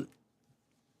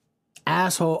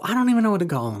 Asshole, I don't even know what to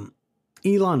call him.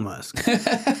 Elon Musk.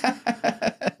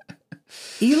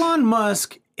 Elon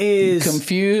Musk is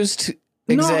confused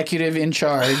executive in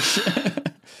charge.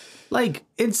 Like,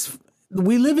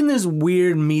 we live in this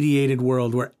weird mediated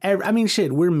world where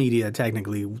we're media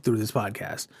technically through this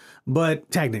podcast, but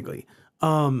technically,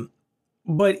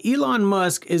 but Elon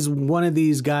Musk is one of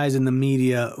these guys in the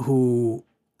media who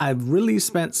I've really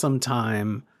spent some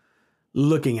time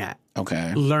looking at.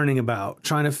 learning about,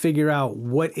 trying to figure out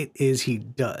what it is he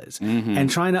does, and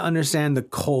trying to understand the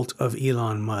cult of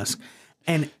Elon Musk.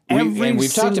 And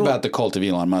we've talked about the cult of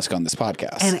Elon Musk on this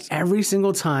podcast. And every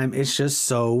single time, it's just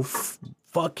so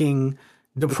fucking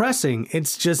depressing.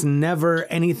 It's just never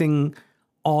anything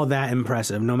all that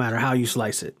impressive, no matter how you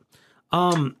slice it.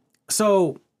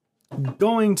 So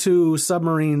going to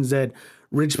submarines that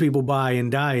rich people buy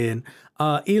and die in,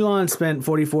 Elon spent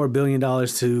 $44 billion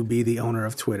to be the owner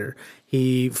of Twitter.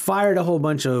 He fired a whole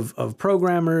bunch of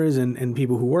programmers and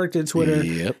people who worked at Twitter.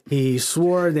 Yep. He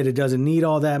swore that it doesn't need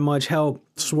all that much help,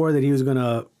 swore that he was going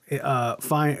to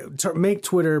make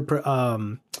Twitter...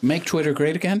 make Twitter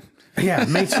great again? Yeah,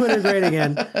 make Twitter great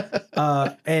again,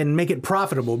 and make it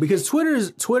profitable, because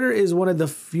Twitter is one of the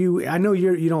few. I know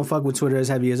you don't fuck with Twitter as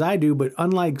heavy as I do, but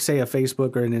unlike say a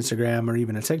Facebook or an Instagram or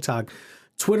even a TikTok,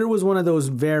 Twitter was one of those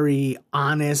very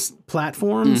honest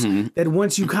platforms that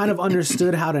once you kind of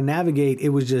understood how to navigate, it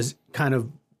was just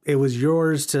it was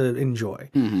yours to enjoy,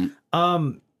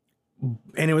 and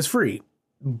it was free,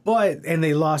 and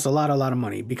they lost a lot of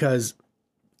money because.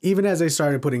 Even as they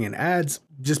started putting in ads,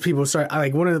 just people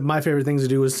one of my favorite things to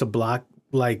do was to block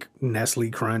like Nestle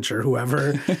Crunch or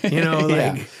whoever,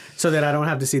 so that I don't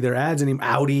have to see their ads anymore.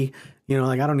 Audi,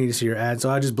 I don't need to see your ads. So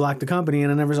I just blocked the company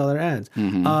and I never saw their ads.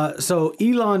 So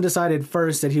Elon decided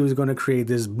first that he was going to create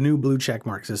this new blue check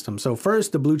mark system. So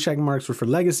first the blue check marks were for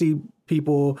legacy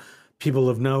people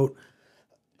of note.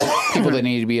 People that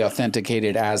need to be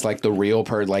authenticated as like the real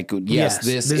this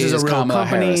is a real Kamala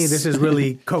company. Harris. This is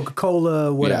really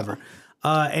Coca-Cola, whatever.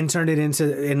 And turned it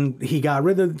into, and he got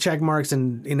rid of the check marks,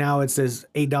 and now it's this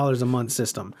 $8 a month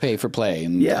system. Pay for play.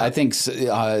 And I think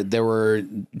there were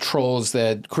trolls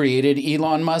that created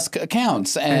Elon Musk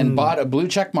accounts and bought a blue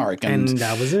check mark. And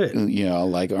that was it. All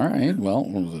right, well,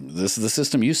 this is the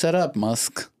system you set up,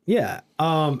 Musk. Yeah.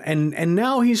 And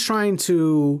now he's trying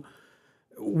to...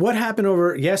 What happened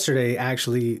over yesterday,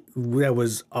 actually, that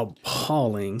was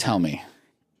appalling. Tell me.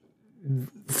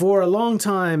 For a long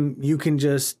time, you can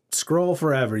just scroll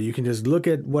forever. You can just look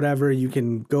at whatever. You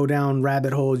can go down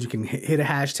rabbit holes. You can hit a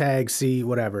hashtag, see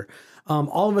whatever.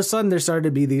 All of a sudden, there started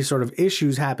to be these sort of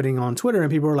issues happening on Twitter,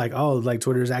 and people were like, oh, like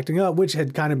Twitter's acting up, which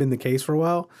had kind of been the case for a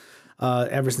while,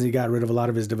 ever since he got rid of a lot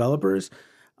of his developers.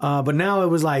 But now it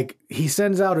was like he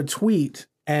sends out a tweet,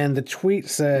 and the tweet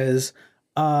says...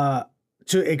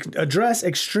 to address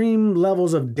extreme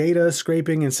levels of data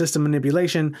scraping and system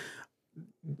manipulation,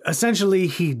 essentially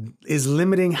he is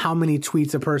limiting how many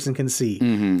tweets a person can see.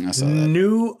 I saw that.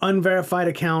 New unverified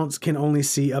accounts can only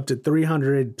see up to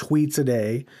 300 tweets a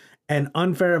day, and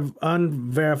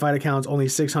unverified accounts only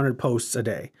 600 posts a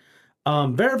day.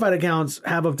 Verified accounts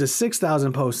have up to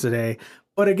 6,000 posts a day.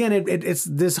 But again, it's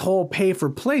this whole pay for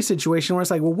play situation where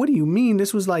it's like, well, what do you mean?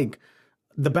 This was like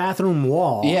the bathroom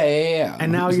wall. Yeah.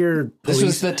 And now you're... This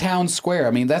was the town square.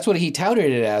 I mean, that's what he touted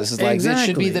it as. It's like, This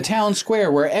should be the town square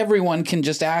where everyone can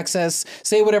just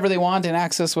say whatever they want and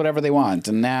access whatever they want.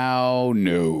 And now,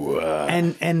 no.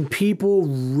 And people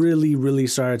really, really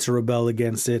started to rebel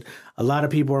against it. A lot of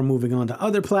people are moving on to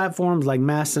other platforms like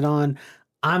Mastodon.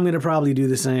 I'm going to probably do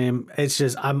the same. It's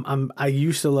just, I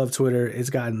used to love Twitter. It's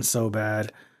gotten so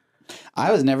bad.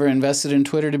 I was never invested in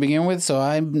Twitter to begin with, so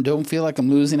I don't feel like I'm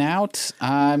losing out.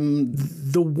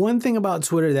 The one thing about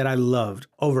Twitter that I loved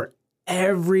over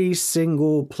every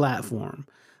single platform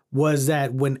was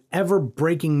that whenever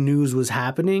breaking news was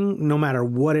happening, no matter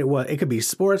what it was, it could be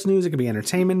sports news, it could be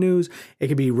entertainment news, it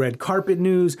could be red carpet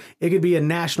news, it could be a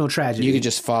national tragedy. You could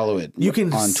just follow it. You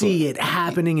can see it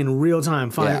happening in real time,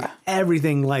 find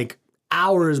everything like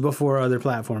hours before other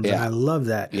platforms. And I love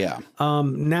that. Yeah.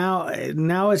 Now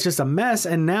it's just a mess.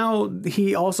 And now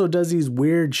he also does these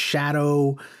weird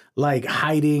shadow like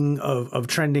hiding of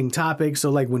trending topics. So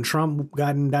like when Trump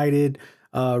got indicted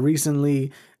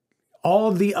recently,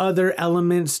 all the other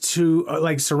elements to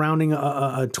like surrounding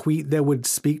a tweet that would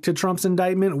speak to Trump's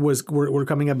indictment were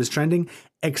coming up as trending,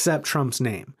 except Trump's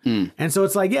name. And so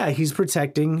it's like, he's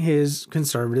protecting his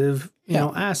conservative,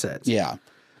 assets. Yeah.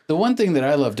 The one thing that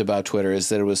I loved about Twitter is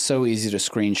that it was so easy to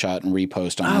screenshot and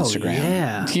repost on Instagram.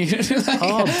 Yeah.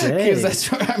 All day. Because that's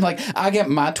where I'm like, I get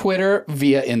my Twitter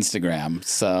via Instagram.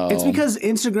 So it's because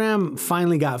Instagram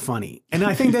finally got funny. And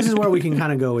I think this is where we can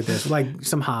kind of go with this, like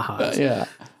some ha-has. Yeah.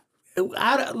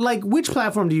 Like, which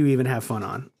platform do you even have fun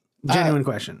on? Genuine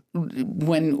question.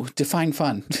 Define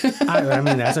fun. I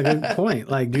mean, that's a good point.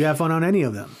 Like, do you have fun on any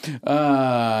of them?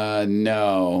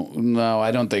 No, I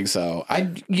don't think so.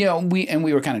 We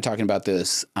were kind of talking about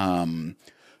this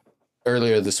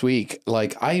earlier this week.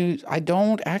 Like, I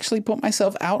don't actually put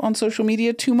myself out on social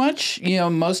media too much.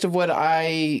 Most of what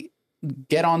I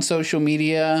get on social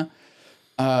media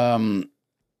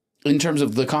in terms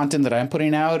of the content that I'm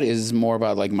putting out is more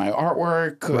about like my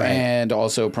artwork and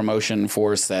also promotion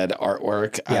for said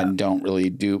artwork. I don't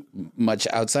really do much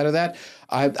outside of that.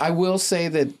 I will say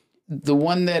that the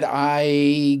one that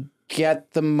I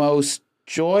get the most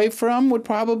joy from would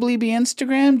probably be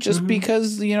Instagram, just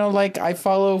because, you know, like I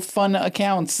follow fun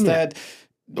accounts that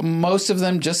most of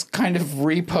them just kind of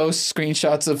repost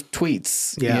screenshots of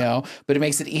tweets, you know, but it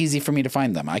makes it easy for me to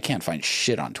find them. I can't find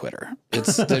shit on Twitter.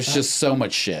 There's just so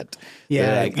much shit.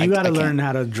 Yeah, you got to learn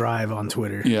how to drive on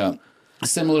Twitter. Yeah.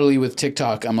 Similarly with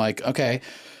TikTok, I'm like, okay,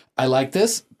 I like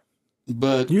this,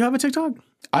 but... You have a TikTok?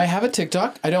 I have a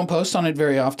TikTok. I don't post on it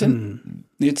very often.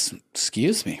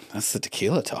 Excuse me, that's the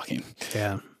tequila talking.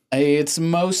 Yeah. It's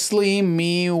mostly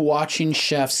me watching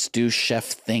chefs do chef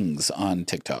things on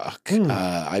TikTok.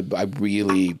 I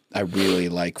really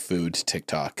like food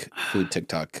TikTok. Food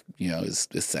TikTok, you know, is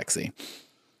sexy.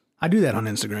 I do that on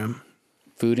Instagram.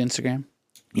 Food Instagram?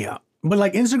 Yeah. But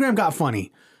like Instagram got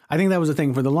funny. I think that was the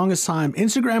thing for the longest time.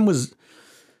 Instagram was,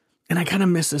 and I kind of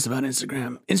miss this about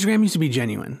Instagram. Instagram used to be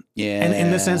genuine. Yeah. And in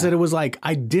the sense that it was like,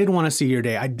 I did want to see your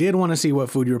day. I did want to see what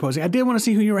food you were posting. I did want to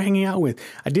see who you were hanging out with.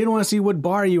 I did want to see what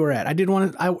bar you were at. I did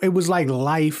want to, it was like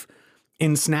life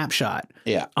in snapshot.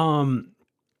 Yeah. And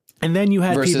then you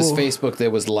had versus people, Facebook,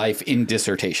 there was life in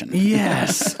dissertation.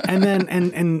 Yes. And then,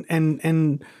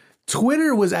 and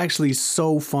Twitter was actually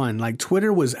so fun. Like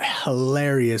Twitter was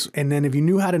hilarious. And then if you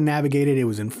knew how to navigate it, it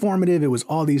was informative. It was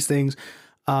all these things.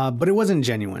 But it wasn't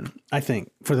genuine, I think,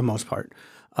 for the most part.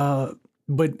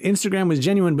 But Instagram was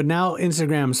genuine, but now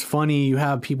Instagram's funny. You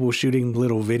have people shooting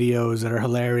little videos that are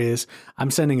hilarious. I'm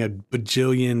sending a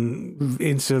bajillion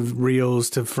Insta reels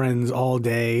to friends all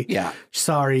day. Yeah.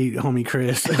 Sorry, homie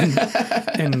Chris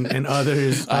and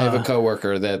others. I have a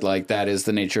coworker that like that is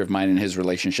the nature of mine in his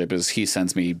relationship is he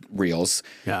sends me reels.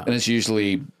 Yeah. And it's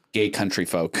usually gay country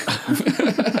folk.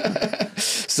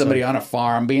 Somebody on a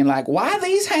farm being like, why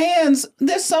these hands?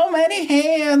 There's so many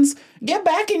hands. Get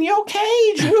back in your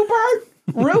cage, Rupert.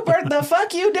 Rupert, the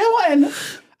fuck you doing?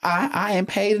 I ain't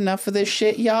paid enough for this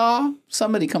shit, y'all.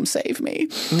 Somebody come save me.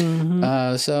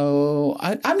 So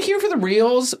I'm here for the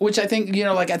reels, which I think, you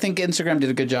know, like I think Instagram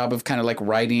did a good job of kind of like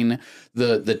riding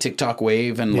the TikTok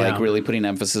wave and like really putting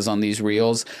emphasis on these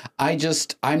reels.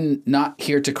 I'm not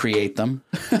here to create them.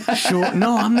 Sure.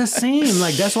 No, I'm the same.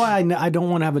 Like that's why I don't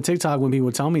want to have a TikTok when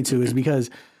people tell me to, is because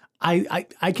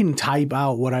I can type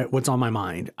out what's on my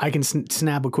mind. I can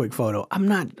snap a quick photo. I'm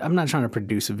not trying to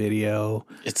produce a video.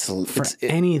 It's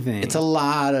anything. It's a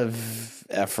lot of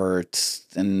effort,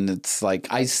 and it's like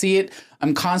I see it.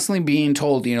 I'm constantly being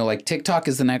told, you know, like TikTok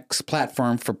is the next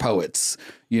platform for poets,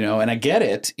 you know, and I get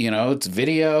it. You know, it's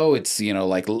video. It's, you know,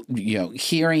 like, you know,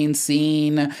 hearing,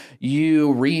 seeing,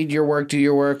 you read your work, do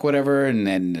your work, whatever, and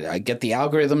then I get the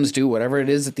algorithms do whatever it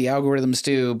is that the algorithms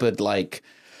do, but like.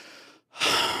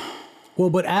 Well,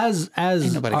 but as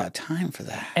ain't nobody got time for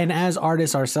that. And as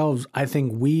artists ourselves, I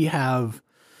think we have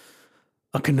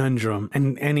a conundrum.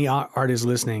 And any artist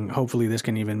listening, hopefully this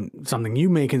can even something you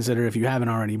may consider if you haven't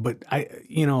already. But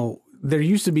there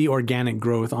used to be organic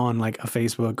growth on like a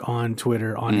Facebook, on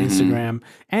Twitter, on Instagram,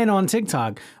 and on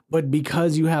TikTok. But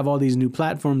because you have all these new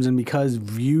platforms and because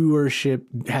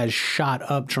viewership has shot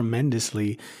up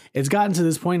tremendously, it's gotten to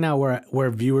this point now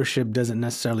where viewership doesn't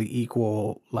necessarily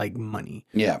equal like money.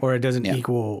 Yeah. Or it doesn't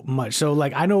equal much. So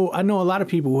like I know a lot of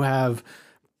people who have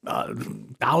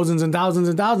thousands and thousands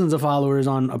and thousands of followers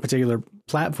on a particular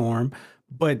platform,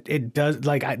 but it does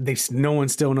like no one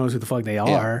still knows who the fuck they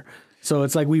are. So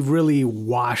it's like we've really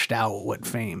washed out what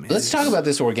fame is. Let's talk about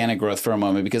this organic growth for a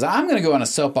moment, because I'm going to go on a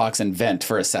soapbox and vent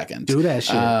for a second. Do that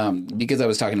shit. Because I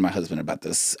was talking to my husband about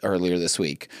this earlier this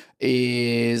week.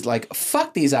 Is like,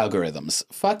 fuck these algorithms.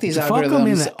 Fuck these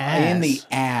algorithms in the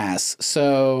ass.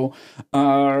 So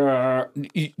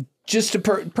just to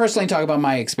personally talk about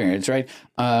my experience, right?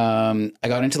 I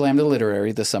got into Lambda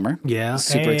Literary this summer. Yeah.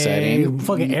 Super exciting.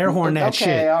 Fucking air horn that shit.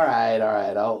 Okay, all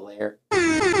right. I'll layer.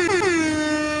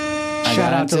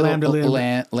 Shout out to Lambda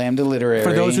Literary.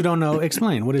 For those who don't know,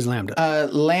 explain. What is Lambda?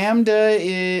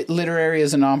 Lambda Literary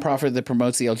is a nonprofit that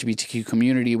promotes the LGBTQ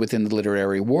community within the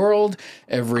literary world.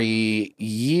 Every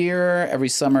year, every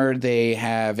summer, they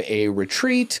have a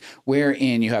retreat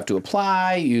wherein you have to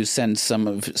apply. You send some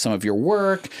of your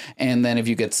work, and then if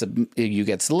you get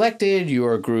selected,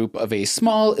 you're a group of a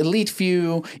small elite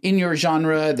few in your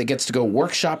genre that gets to go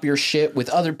workshop your shit with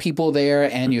other people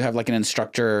there, and you have like an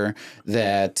instructor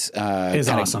that. Is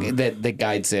awesome. That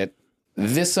guides it.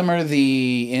 This summer,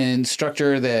 the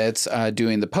instructor that's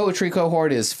doing the poetry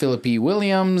cohort is Philip E.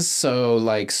 Williams. So,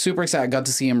 like, super excited. I got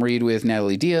to see him read with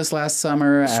Natalie Diaz last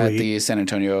summer at the San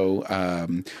Antonio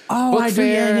book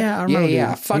fair. Yeah, I remember.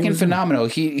 Yeah. Fucking phenomenal.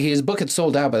 His book had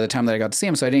sold out by the time that I got to see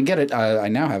him, so I didn't get it. I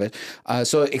now have it.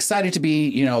 So excited to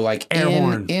be, like,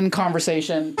 in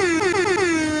conversation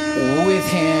with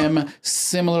him.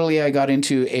 Similarly, I got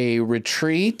into a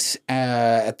retreat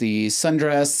at the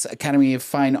Sundress Academy of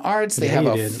Fine Arts. They have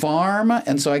a farm,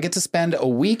 and so I get to spend a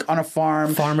week on a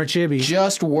farm. Farmer Chibi.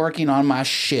 Just working on my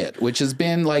shit, which has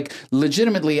been, like,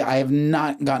 legitimately, I have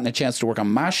not gotten a chance to work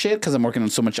on my shit because I'm working on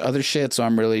so much other shit, so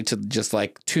I'm really to just,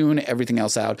 like, tune everything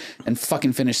else out and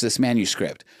fucking finish this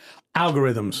manuscript.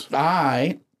 Algorithms.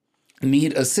 I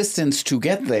need assistance to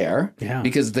get there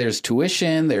because there's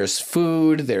tuition, there's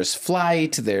food, there's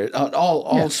flight, there's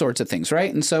all sorts of things,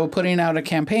 right? And so putting out a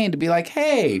campaign to be like,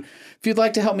 hey, if you'd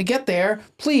like to help me get there,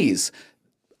 please.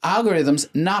 Algorithms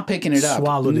not picking it up.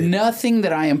 Swallowed it. Nothing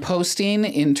that I am posting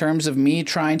in terms of me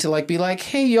trying to, like, be like,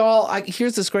 hey, y'all,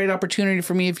 here's this great opportunity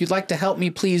for me. If you'd like to help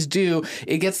me, please do.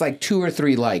 It gets like 2 or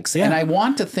 3 likes. And I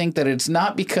want to think that it's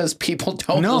not because people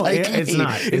don't like me. It's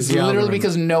not. It's literally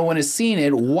because no one has seen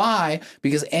it. Why?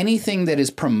 Because anything that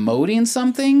is promoting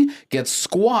something gets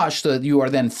squashed so that you are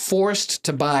then forced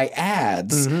to buy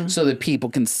ads so that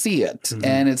people can see it.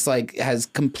 And it's like has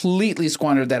completely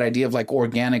squandered that idea of, like,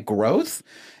 organic growth.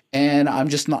 And I'm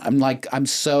just not, I'm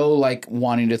so, like,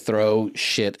 wanting to throw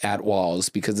shit at walls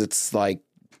because it's like,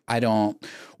 I don't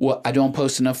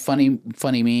post enough funny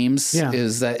memes. Yeah.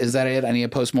 Is that it? I need to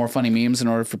post more funny memes in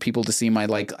order for people to see my,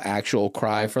 like, actual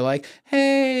cry for, like,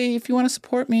 hey, if you want to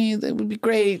support me, that would be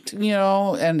great,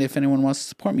 and if anyone wants to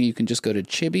support me, you can just go to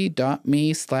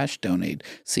chibi.me/donate,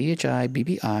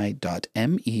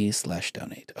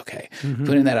 chibbi.me/donate. Okay.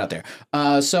 Putting that out there.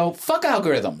 So fuck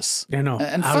algorithms. Yeah, no.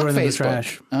 And fuck Facebook.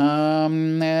 Trash.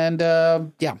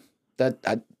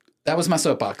 That was my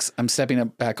soapbox. I'm stepping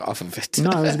back off of it. No,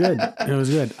 it was good. It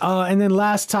was good. And then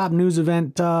last top news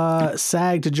event,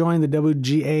 SAG to join the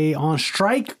WGA on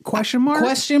strike, question mark?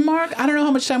 I don't know how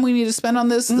much time we need to spend on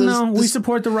this. We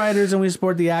support the writers and we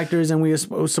support the actors and we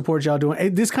support y'all doing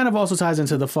it. This kind of also ties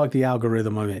into the fuck the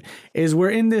algorithm of it. Is we're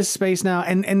in this space now,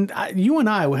 and you and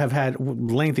I have had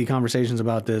lengthy conversations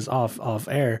about this off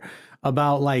air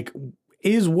about, like,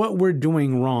 is what we're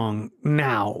doing wrong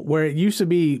now, where it used to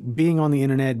be being on the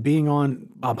internet, being on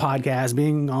a podcast,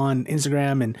 being on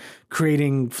Instagram and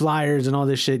creating flyers and all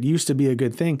this shit used to be a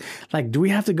good thing. Like, do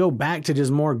we have to go back to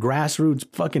just more grassroots,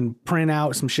 fucking print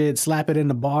out some shit, slap it in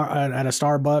the bar at a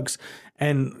Starbucks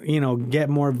and, get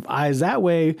more eyes that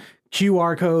way?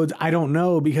 QR codes, I don't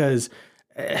know, because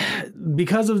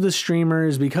of the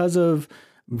streamers, because of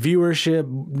viewership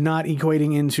not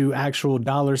equating into actual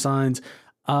dollar signs,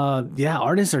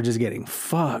 artists are just getting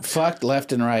fucked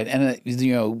left and right. And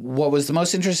what was the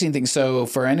most interesting thing? So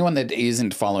for anyone that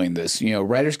isn't following this,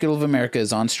 Writers Guild of America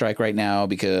is on strike right now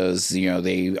because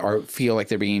they feel like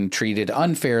they're being treated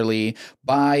unfairly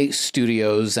by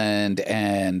studios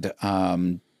and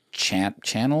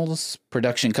channels,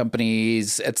 production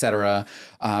companies, etc.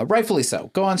 Rightfully so.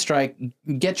 Go on strike,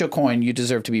 get your coin. You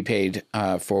deserve to be paid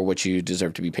for what you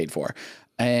deserve to be paid for.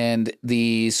 And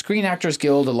the Screen Actors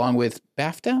Guild, along with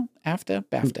BAFTA.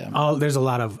 Oh, there's a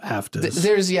lot of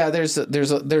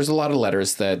AFTAs. There's a lot of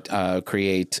letters that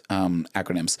create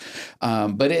acronyms.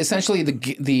 But essentially, the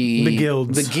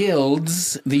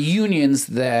guilds, the unions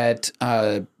that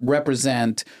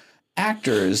represent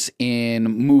actors in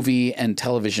movie and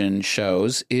television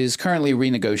shows, is currently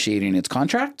renegotiating its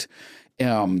contract.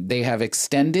 They have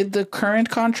extended the current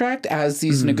contract as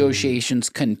these negotiations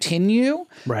continue.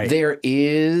 Right. There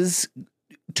is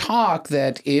talk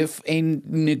that if a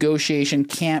negotiation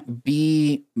can't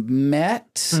be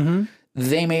met,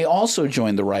 they may also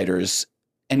join the writers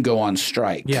and go on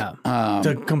strike. Yeah.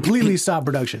 To completely stop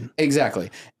production.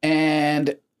 Exactly.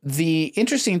 And the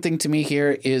interesting thing to me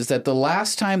here is that the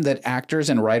last time that actors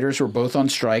and writers were both on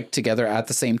strike together at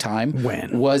the same time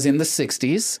was in the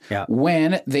 60s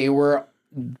when they were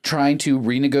trying to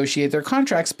renegotiate their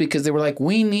contracts because they were like,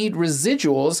 we need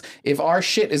residuals if our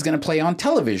shit is going to play on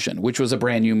television, which was a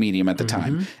brand new medium at the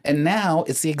time. And now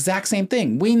it's the exact same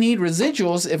thing. We need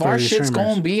residuals if our shit's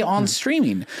going to be on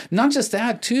streaming. Not just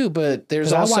that too, but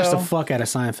there's also... I watched the fuck out of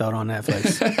Seinfeld on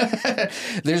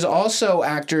Netflix. There's also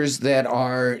actors that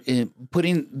are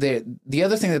putting the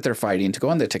other thing that they're fighting to go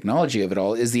on the technology of it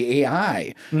all is the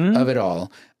AI of it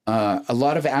all. A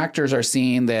lot of actors are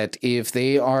seeing that if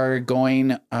they are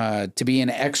going to be an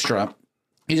extra,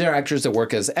 these are actors that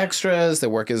work as extras, that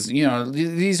work as,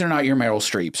 these are not your Meryl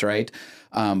Streeps, right?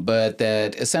 But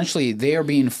that essentially they are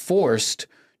being forced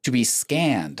to be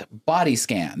scanned, body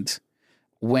scanned,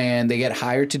 when they get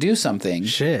hired to do something.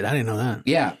 Shit, I didn't know that.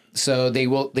 Yeah. So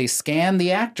they scan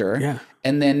the actor. Yeah.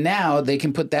 And then now they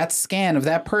can put that scan of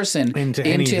that person into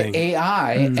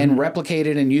AI and replicate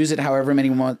it and use it however many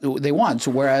they want.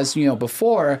 So whereas,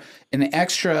 before an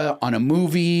extra on a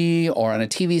movie or on a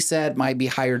TV set might be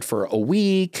hired for a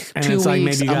week, and 2 it's weeks, like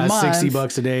maybe you got month,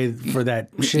 $60 a day for that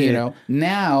shit.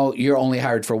 Now you're only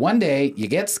hired for one day, you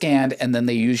get scanned, and then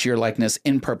they use your likeness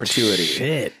in perpetuity.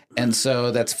 Shit. And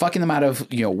so that's fucking them out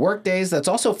of, work days. That's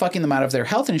also fucking them out of their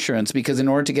health insurance, because in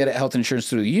order to get health insurance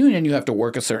through the union, you have to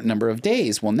work a certain number of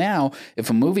days. Well, now if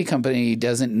a movie company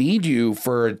doesn't need you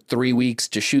for 3 weeks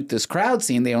to shoot this crowd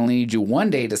scene, they only need you one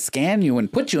day to scan you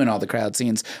and put you in all the crowd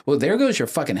scenes. Well, there goes your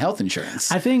fucking health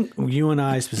insurance. I think you and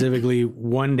I specifically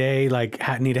one day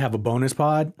need to have a bonus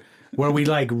pod where we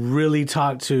really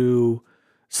talk to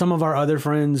some of our other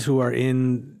friends who are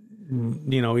in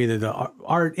either the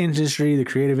art industry, the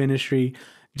creative industry,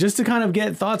 just to kind of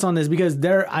get thoughts on this, because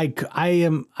I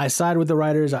side with the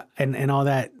writers and all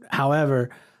that.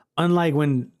 However, unlike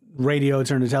when radio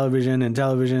turned to television and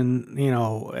television,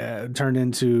 turned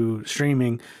into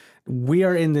streaming, we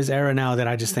are in this era now that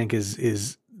I just think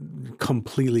is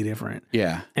completely different.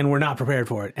 Yeah. And we're not prepared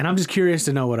for it. And I'm just curious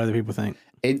to know what other people think.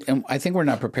 And I think we're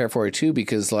not prepared for it too,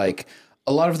 because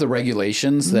a lot of the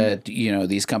regulations that,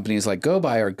 these companies go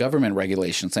by are government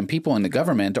regulations, and people in the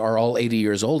government are all 80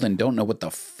 years old and don't know what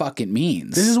the fuck it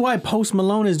means. This is why Post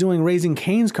Malone is doing Raising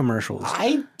Cane's commercials.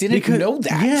 I didn't know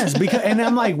that. Yes, and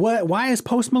I'm like, what? Why is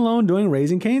Post Malone doing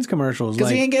Raising Cane's commercials? Because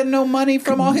he ain't getting no money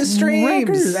from all his streams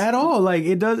records at all.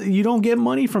 You don't get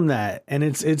money from that, and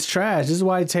it's trash. This is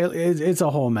why it's a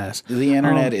whole mess. The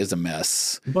internet is a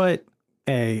mess. But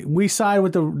hey, we side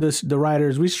with the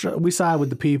writers. We side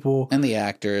with the people and the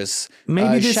actors.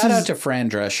 Maybe shout out to Fran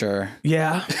Drescher.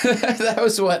 Yeah,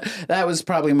 that was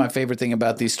probably my favorite thing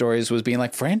about these stories, was being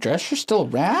like, Fran Drescher's still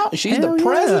around. She's the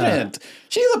president. Yeah.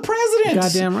 She's the president.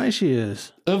 Goddamn right she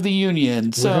is. Of the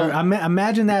union. So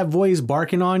imagine that voice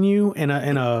barking on you in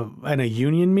a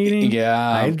union meeting.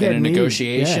 Yeah, in a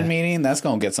negotiation meeting. That's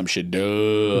gonna get some shit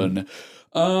done.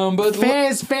 But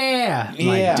fair's fair.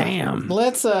 Yeah. Damn.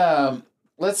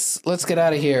 Let's get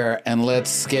out of here and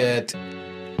let's get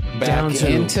back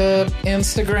into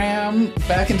Instagram,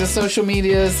 back into social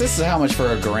medias. This is how much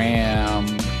for a gram.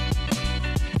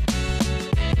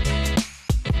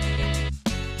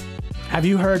 Have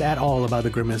you heard at all about the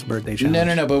Grimace birthday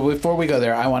challenge? No. But before we go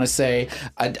there, I want to say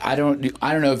I don't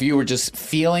know if you were just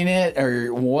feeling it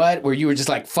or what, where you were just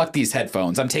like, "Fuck these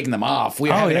headphones, I'm taking them off.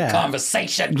 We're having a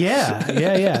conversation." Yeah.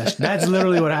 That's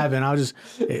literally what happened. I was just,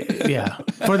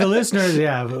 for the listeners,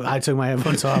 I took my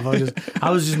headphones off.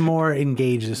 I was just more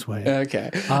engaged this way. Okay.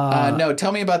 No,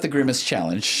 tell me about the Grimace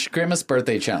challenge, Grimace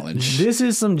birthday challenge. This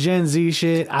is some Gen Z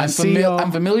shit. I'm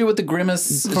familiar with the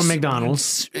Grimace from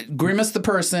McDonald's. Grimace the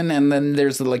person, and then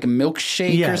there's a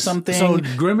milkshake or something. So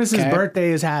Grimace's birthday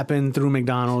has happened through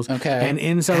McDonald's. Okay. And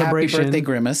in celebration. Happy birthday,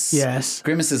 Grimace. Yes.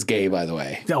 Grimace is gay, by the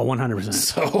way. Oh, 100%.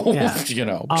 So, just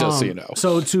so you know.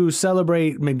 So to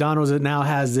celebrate, McDonald's, it now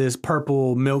has this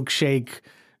purple milkshake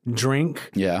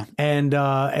drink. Yeah.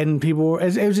 And people,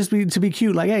 it was just to be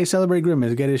cute, like, hey, celebrate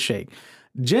Grimace, get his shake.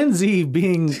 Gen Z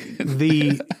being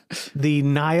the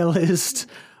nihilist,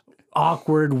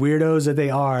 awkward weirdos that they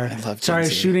are,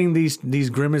 started shooting these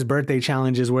Grimace birthday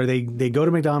challenges where they go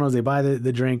to McDonald's, they buy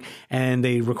the drink, and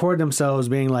they record themselves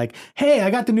being like, hey, I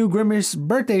got the new Grimace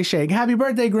birthday shake, happy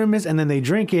birthday, Grimace, and then they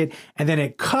drink it, and then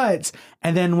it cuts,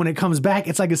 and then when it comes back,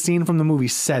 it's like a scene from the movie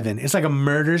Seven. It's like a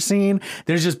murder scene.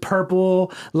 There's just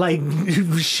purple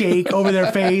shake over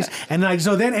their face, and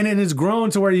then it's grown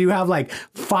to where you have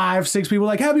 5-6 people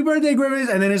like, happy birthday, Grimace,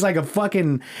 and then it's like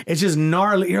it's just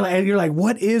gnarly. You're like,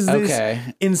 what is this?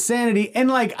 Insanity.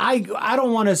 And I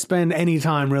don't want to spend any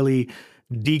time really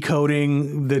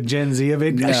decoding the Gen Z of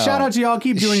it. No. Shout out to y'all.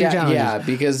 Keep doing your challenges. Yeah,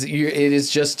 because it is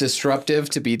just disruptive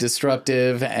to be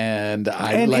disruptive, and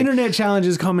internet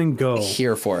challenges come and go.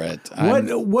 Here for it.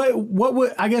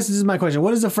 What I guess this is my question.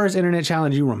 What is the first internet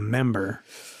challenge you remember?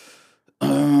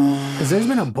 Because there's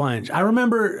been a bunch. I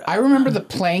remember the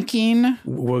planking.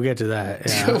 We'll get to that.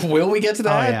 Yeah. Will we get to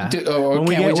that? Oh, yeah. When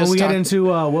we get into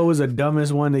what was the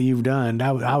dumbest one that you've done,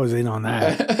 I was in on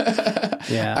that.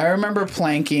 Yeah. I remember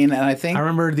planking, and I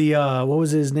remember the what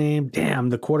was his name? Damn,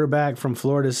 the quarterback from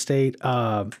Florida State.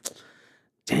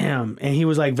 Damn. And he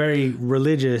was like very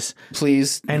religious.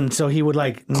 Please. And so he would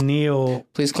like kneel.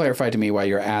 Please clarify to me why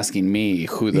you're asking me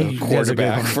who the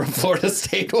quarterback from Florida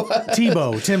State was.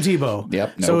 Tim Tebow.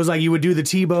 Yep. So it was like you would do the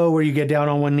Tebow where you get down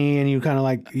on one knee and you kind of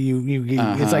like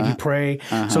it's like you pray.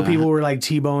 So people were like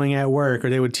Tebowing at work, or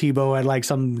they would Tebow at like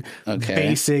some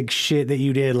basic shit that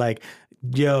you did, like,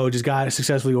 yo, just got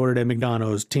successfully ordered at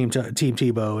McDonald's, Team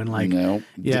Tebow, and like,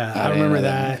 I remember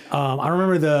that. I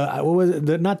remember what was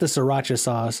it? Not the sriracha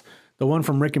sauce, the one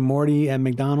from Rick and Morty at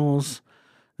McDonald's,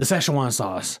 the Szechuan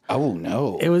sauce. Oh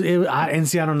no, I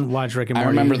don't watch Rick and Morty. I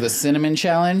remember the cinnamon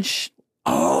challenge.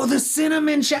 Oh, the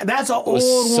cinnamon that's an old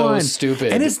so one. So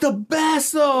stupid. And it's the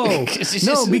best, though.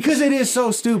 No, because it is so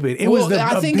stupid. It was the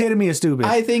epitome of stupid.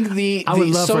 I think the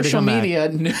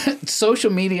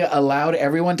social media allowed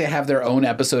everyone to have their own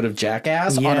episode of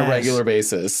Jackass on a regular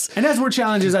basis. And that's where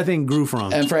challenges, I think, grew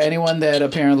from. And for anyone that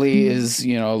apparently is,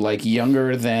 like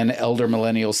younger than elder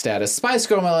millennial status, Spice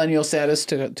Girl millennial status,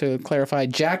 to clarify,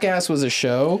 Jackass was a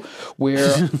show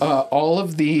where all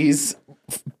of these...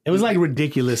 It was like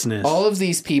ridiculousness. All of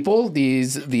these people,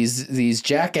 these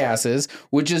jackasses,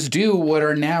 would just do what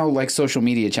are now like social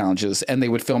media challenges, and they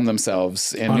would film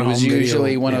themselves. And it was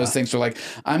usually one of those things where like,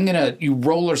 I'm gonna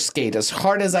roller skate as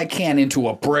hard as I can into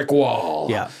a brick wall.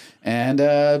 Yeah.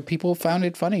 And people found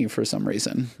it funny for some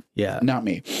reason. Yeah. Not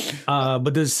me.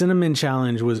 But the cinnamon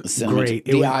challenge was great.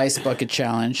 The ice bucket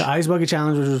challenge. The ice bucket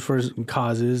challenge was for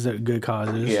causes, good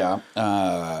causes. Yeah.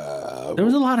 There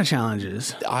was a lot of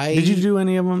challenges. Did you do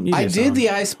any of them? I did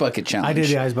the ice bucket challenge. I did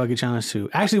the ice bucket challenge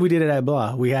too. Actually, we did it at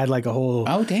Blah. We had like a whole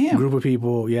group of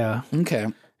people. Yeah. Okay.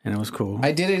 And it was cool.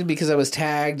 I did it because I was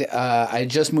tagged. I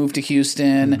just moved to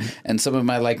Houston, and some of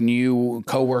my like new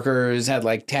coworkers had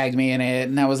like tagged me in it,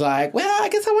 and I was like, "Well, I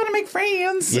guess I want to make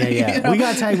friends." Yeah. We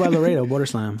got tagged by Laredo Border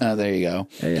Slam. Oh, there you go.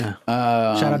 Yeah.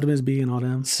 Shout out to Ms. B and all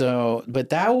them. So, but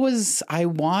that was, I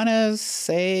want to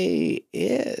say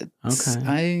it. Okay.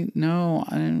 I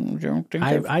don't think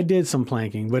I did some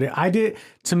planking, but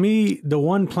to me, the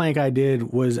one plank I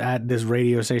did was at this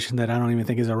radio station that I don't even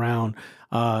think is around.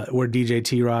 Where DJ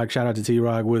T-Rock, shout out to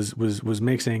T-Rock, was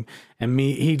mixing, and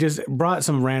he just brought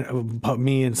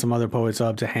me and some other poets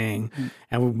up to hang,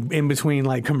 and in between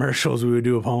like commercials we would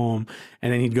do a poem,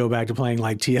 and then he'd go back to playing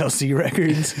like TLC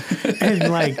records,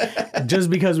 and like just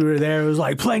because we were there, it was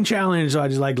like playing challenge, so I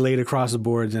just like laid across the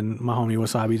boards, and my homie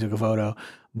Wasabi took a photo.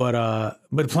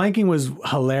 But planking was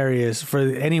hilarious for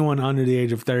anyone under the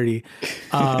age of 30.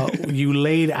 You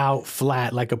laid out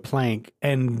flat like a plank,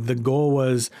 and the goal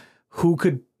was who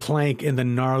could plank in the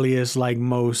gnarliest, like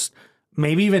most,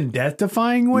 maybe even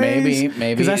death-defying ways.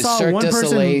 Maybe because I saw Cirque one du person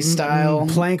Soleil style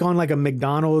plank on like a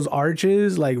McDonald's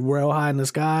arches, like real high in the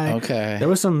sky. Okay, there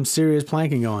was some serious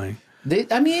planking going.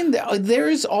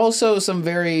 There's also some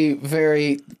very,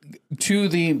 very to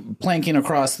the planking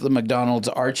across the McDonald's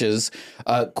arches.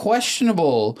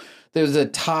 Questionable. There's the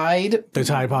Tide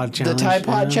Pod challenge. The Tide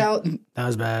Pod challenge. That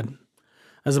was bad.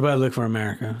 That's a bad look for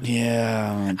America.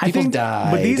 Yeah, people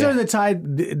died. But these are the Tide.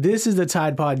 This is the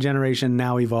Tide Pod generation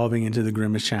now evolving into the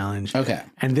Grimace Challenge. Okay,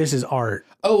 and this is art.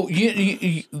 Oh,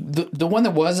 the one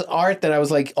that was art that I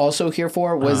was like also here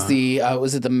for was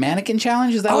was it the mannequin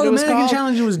challenge? Is that what it was called? The mannequin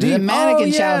challenge was deep. The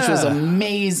mannequin challenge was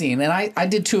amazing, and I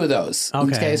did 2 of those.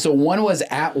 Okay, so one was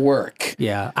at work.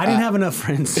 Yeah, I didn't have enough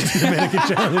friends to do the mannequin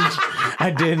challenge. I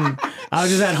didn't. I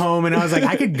was just at home, and I was like,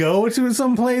 I could go to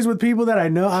some place with people that I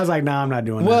know. I was like, nah, I'm not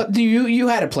doing that. Well, you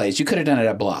had a place. You could have done it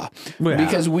at Blah,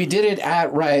 because we did it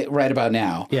at right about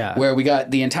now. Yeah, where we got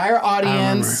the entire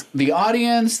audience,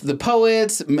 the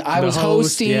poets. I was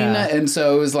hosting, and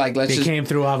so it was like, they came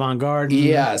through avant-garde.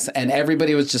 Yes, and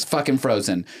everybody was just fucking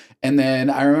frozen. And then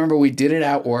I remember we did it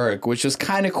at work, which was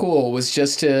kind of cool. It was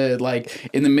just to like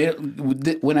in the middle.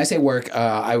 When I say work,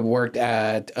 I worked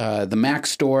at the Mac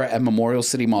store at Memorial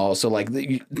City Mall. So like,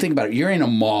 think about it. You're in a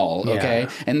mall, okay?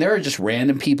 And there are just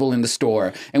random people in the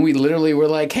store, and we literally were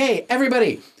like, "Hey,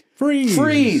 everybody."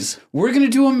 Freeze. We're going to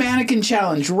do a mannequin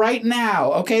challenge right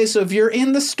now. Okay, so if you're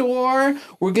in the store,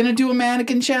 we're going to do a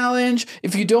mannequin challenge.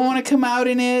 If you don't want to come out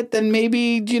in it, then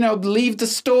maybe, leave the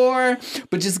store.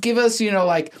 But just give us,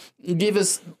 give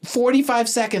us 45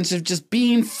 seconds of just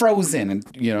being frozen.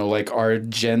 And, like our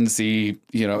Gen Z,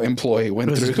 employee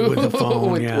went through with the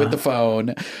phone. with the phone.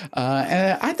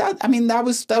 And I thought,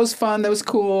 that was fun. That was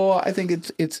cool. I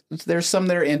think it's there's some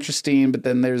that are interesting, but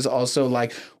then there's also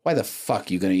like, why the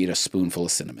fuck are you going to eat a spoonful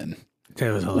of cinnamon?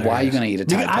 That was hilarious. Why are you going to eat a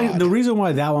Tide Pod? The reason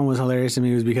why that one was hilarious to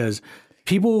me was because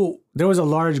there was a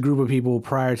large group of people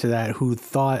prior to that who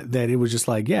thought that it was just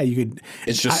like, yeah, you could.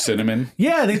 It's just cinnamon.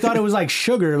 Yeah, they thought it was like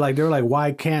sugar. Like they were like,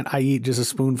 why can't I eat just a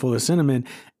spoonful of cinnamon?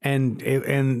 And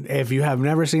if you have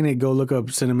never seen it, go look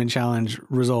up Cinnamon Challenge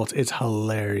results. It's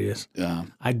hilarious. Yeah,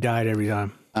 I died every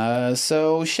time.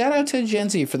 So shout out to Gen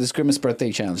Z for this Grimace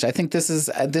birthday challenge. I think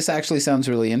this actually sounds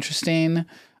really interesting.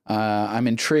 I'm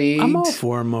intrigued. I'm all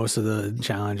for most of the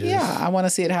challenges. Yeah, I want to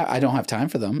see it. I don't have time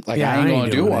for them. Like, I ain't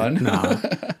going to do one. No.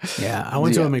 Yeah, I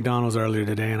went to a McDonald's earlier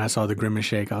today and I saw the Grimace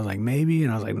shake. I was like, maybe.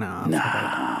 And I was like,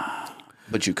 nah.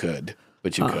 But you could.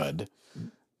 But you won't.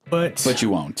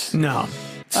 No.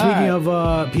 Speaking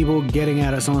of people getting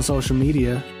at us on social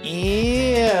media.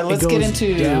 Yeah, let's get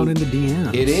into. Down in the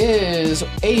DMs. It is.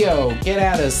 Ayo, get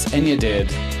at us. And you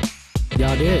did.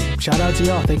 Y'all did. Shout out to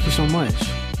y'all. Thank you so much.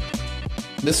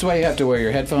 This is why you have to wear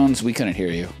your headphones. We couldn't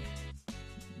hear you.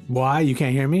 Why? You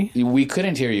can't hear me? We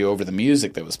couldn't hear you over the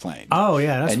music that was playing. Oh,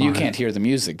 yeah, that's fine. And you can't hear the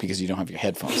music because you don't have your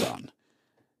headphones on.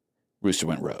 Rooster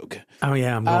went rogue. Oh,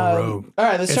 yeah, I'm going rogue. All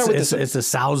right, let's start with this one. It's a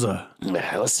Salsa.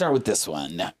 Let's start with this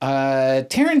one.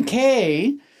 Taryn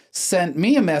K sent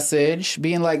me a message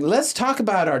being like, let's talk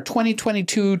about our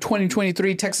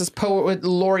 2022-2023 Texas Poet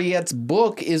Laureate's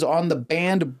book is on the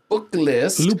banned book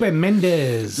list. Lupe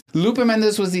Mendez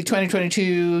was the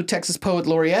 2022 Texas Poet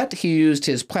Laureate. He used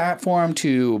his platform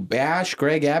to bash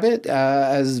Greg Abbott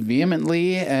as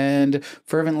vehemently and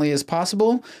fervently as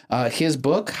possible. His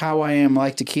book, How I Am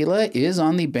Like Tequila, is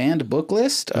on the banned book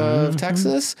list of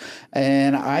Texas.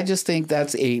 And I just think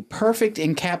that's a perfect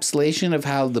encapsulation of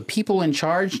how the people in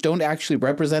charge don't actually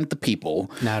represent the people.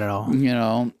 Not at all. You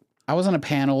know, I was on a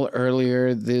panel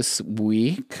earlier this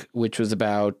week, which was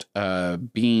about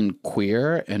being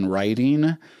queer and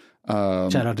writing.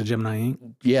 Shout out to Gemini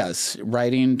Inc. Yes,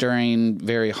 writing during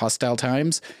very hostile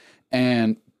times.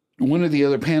 And one of the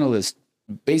other panelists,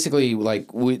 basically,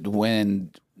 like when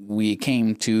we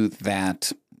came to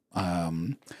that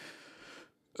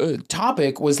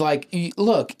topic, was like,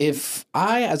 look, if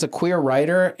I, as a queer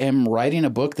writer, am writing a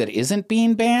book that isn't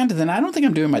being banned, then I don't think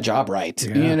I'm doing my job right.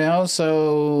 Yeah. You know,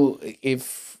 so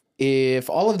if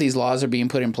all of these laws are being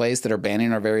put in place that are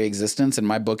banning our very existence and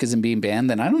my book isn't being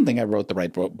banned, then I don't think I wrote the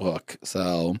right book.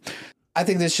 So I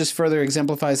think this just further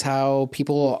exemplifies how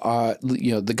people are,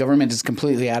 you know, the government is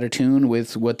completely out of tune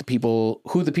with who the people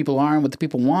are and what the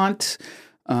people want.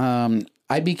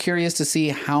 I'd be curious to see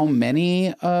how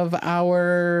many of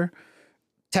our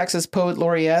Texas Poet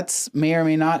Laureates may or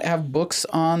may not have books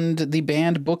on the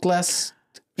banned book list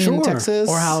in Texas.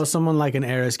 Or how someone like an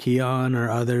Eris Keon or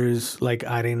others like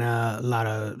Irina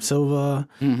Lara Silva,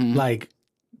 like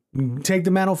take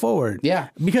the mantle forward. Yeah.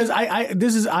 Because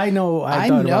I know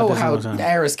how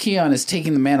Eris Keon is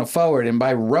taking the mantle forward, and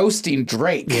by roasting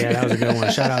Drake. Yeah, that was a good one.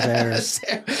 Shout out to Eris.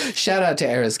 Shout out to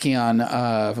Eris Keon,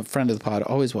 a friend of the pod.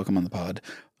 Always welcome on the pod.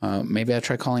 Maybe I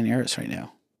try calling Eris right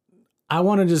now. I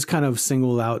want to just kind of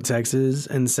single out Texas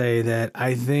and say that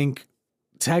I think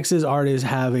Texas artists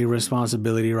have a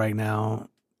responsibility right now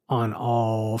on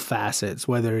all facets,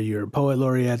 whether you're poet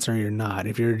laureates or you're not.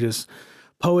 If you're just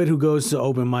poet who goes to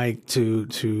open mic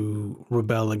to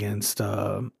rebel against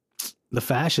the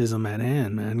fascism at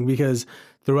hand, man, because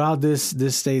throughout this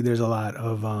state, there's a lot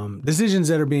of decisions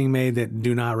that are being made that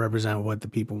do not represent what the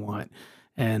people want.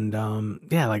 And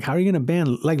like, how are you going to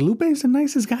ban? Like, Lupe is the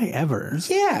nicest guy ever.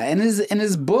 Yeah, and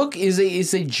his book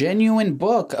is a genuine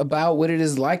book about what it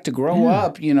is like to grow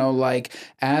up. You know, like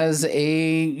as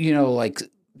a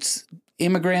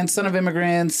son of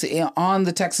immigrants on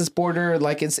the Texas border.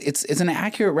 Like it's an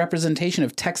accurate representation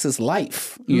of Texas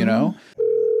life. You know.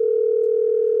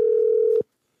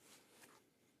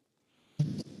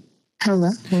 Hello.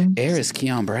 Eris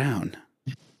Keon Brown.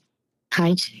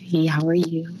 Hi, Jay. How are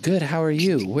you? Good. How are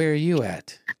you? Where are you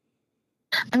at?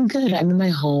 I'm good. I'm in my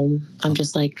home. I'm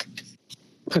just like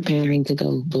preparing to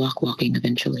go block walking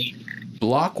eventually.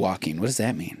 Block walking? What does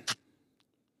that mean?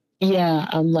 Yeah,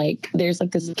 there's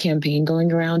like this campaign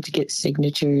going around to get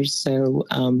signatures so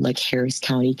like Harris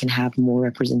County can have more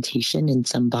representation in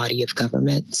some body of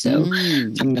government. So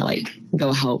I'm gonna like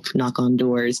go help knock on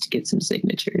doors to get some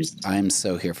signatures. I'm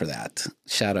so here for that.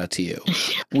 Shout out to you.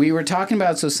 We were talking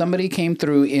about, so somebody came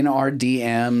through in our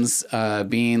DMs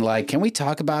being like, can we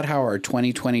talk about how our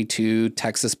 2022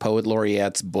 Texas Poet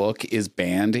Laureate's book is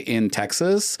banned in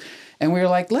Texas? And we were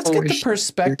like, let's get the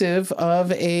perspective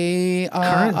of a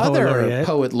other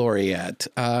poet laureate,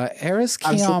 Eris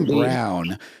Keon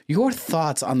Brown. Your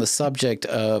thoughts on the subject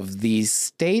of the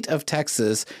state of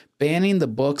Texas banning the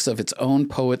books of its own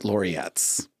poet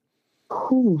laureates?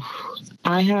 Whew.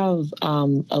 I have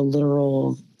a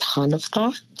literal ton of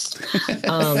thoughts.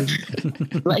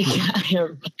 Like I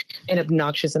have an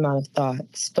obnoxious amount of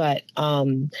thoughts, but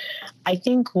I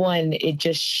think one, it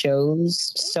just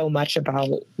shows so much about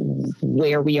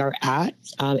where we are at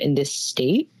in this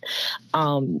state.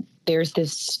 There's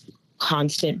this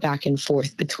constant back and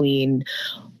forth between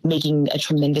making a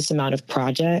tremendous amount of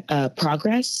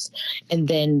progress and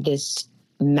then this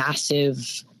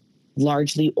massive,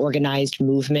 largely organized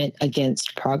movement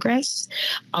against progress,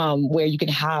 where you can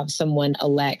have someone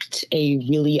elect a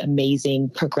really amazing,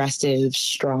 progressive,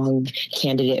 strong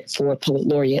candidate for Poet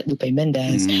Laureate Lupe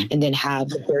Mendez, and then have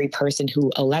the very person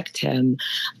who elect him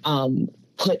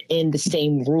put in the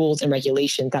same rules and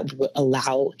regulations that would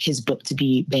allow his book to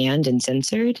be banned and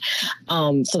censored.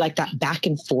 So like that back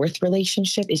and forth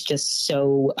relationship is just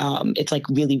so, it's like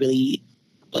really, really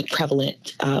like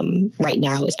prevalent right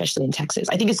now, especially in Texas.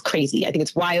 I think it's crazy. I think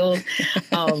it's wild,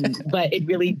 but it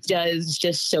really does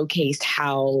just showcase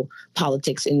how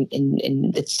politics in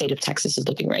the state of Texas is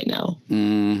looking right now.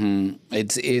 Mm-hmm.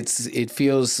 It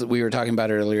feels, we were talking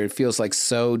about it earlier, it feels like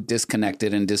so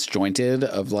disconnected and disjointed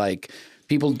of like,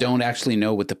 people don't actually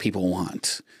know what the people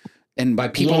want. And by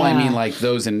people, I mean like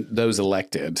those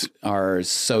elected are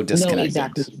so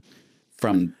disconnected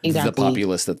from the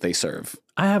populace that they serve.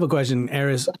 I have a question,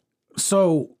 Eris.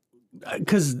 So,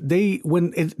 because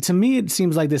to me, it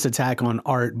seems like this attack on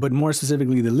art, but more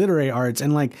specifically the literary arts.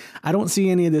 And like, I don't see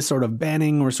any of this sort of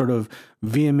banning or sort of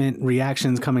vehement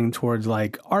reactions coming towards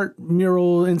like art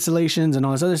mural installations and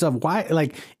all this other stuff. Why?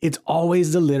 Like, it's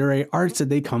always the literary arts that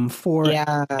they come for.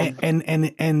 Yeah.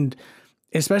 And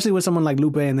especially with someone like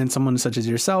Lupe and then someone such as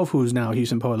yourself, who's now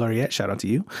Houston Poet Laureate, shout out to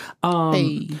you.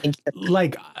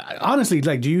 Like, honestly,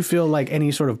 like, do you feel like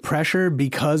any sort of pressure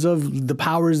because of the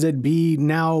powers that be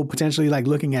now potentially like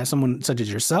looking at someone such as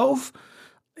yourself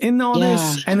in all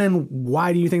this? And then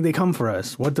why do you think they come for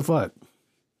us? What the fuck?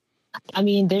 I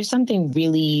mean, there's something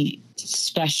really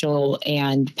special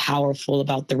and powerful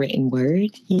about the written word.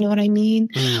 You know what I mean?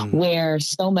 Where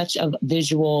so much of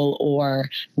visual or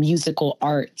musical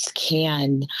arts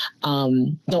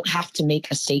don't have to make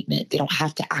a statement. They don't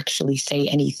have to actually say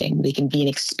anything. They can be an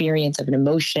experience of an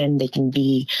emotion. They can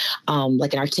be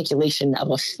like an articulation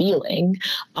of a feeling.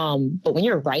 But when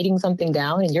you're writing something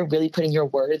down and you're really putting your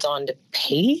words on the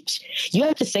page, you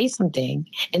have to say something.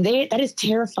 And that is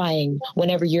terrifying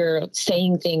whenever you're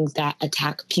saying things that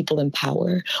attack people in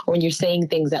power, or when you're saying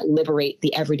things that liberate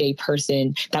the everyday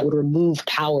person, that would remove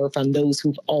power from those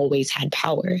who've always had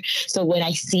power. So when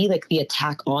I see like the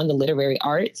attack on the literary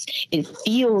arts, it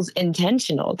feels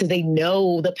intentional because they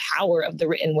know the power of the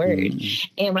written word.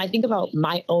 And when I think about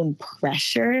my own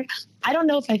pressure, I don't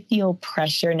know if I feel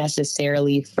pressure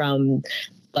necessarily from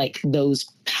like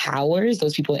those powers,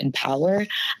 those people in power.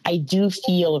 I do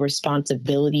feel a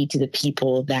responsibility to the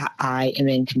people that I am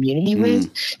in community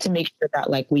with to make sure that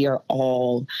like we are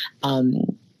all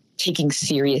taking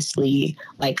seriously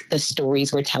like the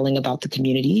stories we're telling about the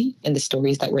community and the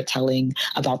stories that we're telling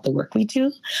about the work we do.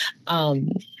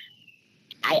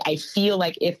 I feel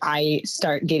like if I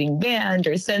start getting banned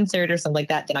or censored or something like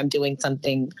that, then I'm doing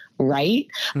something right.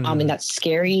 And that's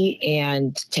scary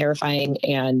and terrifying.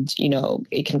 And, you know,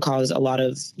 it can cause a lot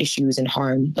of issues and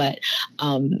harm, but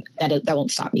that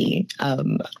won't stop me.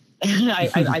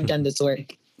 I've done this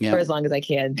work for as long as I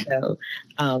can. So,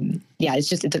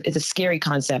 it's a scary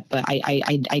concept, but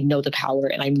I know the power,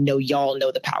 and I know y'all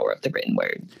know the power of the written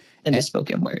word and the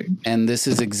spoken word. And this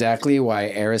is exactly why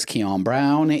Eris Keon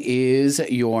Brown is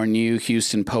your new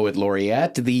Houston Poet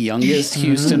Laureate, the youngest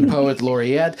Houston Poet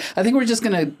Laureate. I think we're just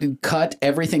going to cut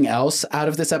everything else out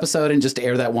of this episode and just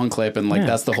air that one clip, and like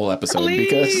that's the whole episode.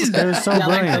 Because they're so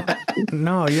brilliant.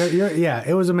 No, you're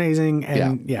it was amazing,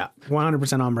 and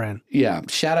 100% on brand. Yeah,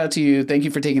 shout out to you. Thank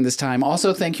you for taking this time.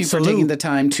 Also, thank you for taking the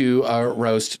time to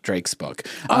roast Drake's book.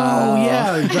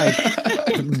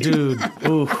 Dude,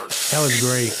 ooh, that was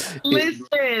great.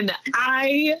 Listen,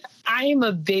 I am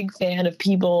a big fan of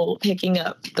people picking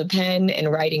up the pen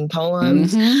and writing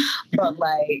poems, but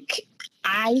like,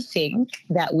 I think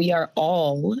that we are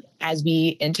all, as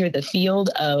we enter the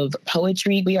field of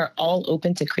poetry, we are all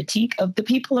open to critique of the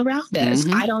people around us.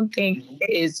 I don't think it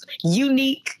is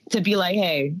unique to be like,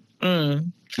 hey,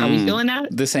 are we feeling that?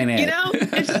 This ain't it. You know,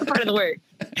 it's just a part of the work.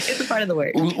 It's a part of the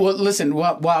work. Well, listen,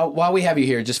 while we have you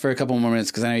here, just for a couple more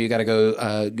minutes, because I know you got to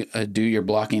go do your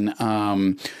blocking.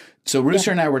 So Rooster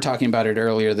and I were talking about it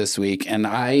earlier this week, and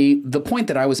the point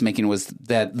that I was making was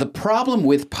that the problem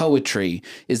with poetry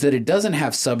is that it doesn't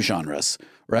have subgenres,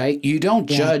 right? You don't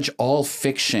judge all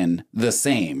fiction the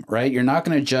same, right? You're not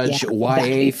going to judge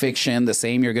YA fiction the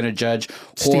same. You're going to judge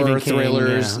horror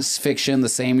thrillers fiction the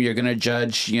same. You're going to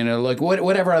judge, like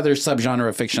whatever other subgenre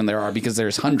of fiction there are, because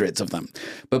there's hundreds of them.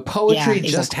 But poetry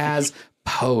just has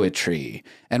poetry,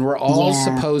 and we're all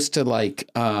supposed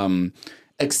to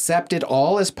accept it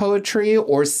all as poetry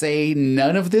or say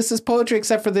none of this is poetry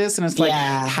except for this. And it's like,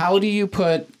 how do you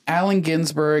put Allen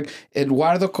Ginsberg,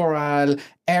 Eduardo Corral,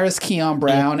 Eris Keon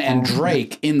Brown, and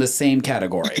Drake in the same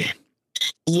category?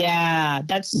 Yeah,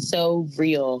 that's so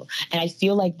real. And I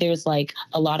feel like there's like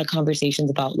a lot of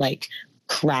conversations about like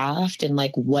craft and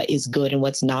like what is good and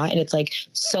what's not. And it's like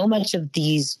so much of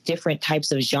these different types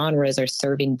of genres are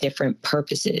serving different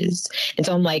purposes. And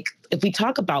so I'm like, if we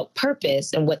talk about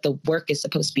purpose and what the work is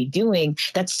supposed to be doing,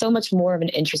 that's so much more of an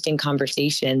interesting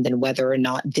conversation than whether or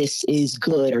not this is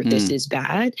good or this is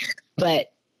bad.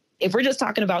 But if we're just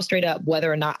talking about straight up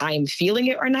whether or not I'm feeling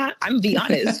it or not, I'm gonna be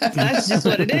honest. That's just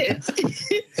what it is.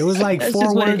 It was like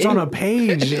 4 words on a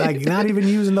page, like not even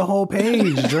using the whole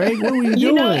page. Drake, what were you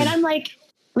doing? And I'm like,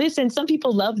 listen, some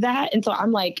people love that. And so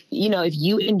I'm like, if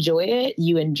you enjoy it,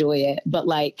 you enjoy it. But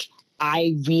like,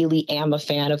 I really am a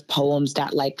fan of poems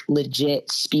that like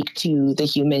legit speak to the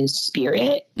human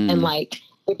spirit. And like,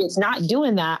 if it's not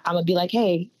doing that, I'm gonna be like,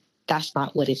 hey, that's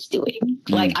not what it's doing.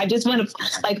 Like, I just want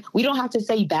to, like, we don't have to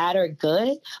say bad or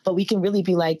good, but we can really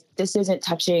be like, this isn't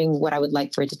touching what I would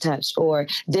like for it to touch, or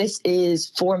this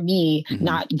is for me,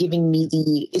 not giving me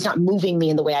it's not moving me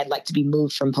in the way I'd like to be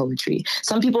moved from poetry.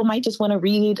 Some people might just want to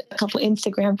read a couple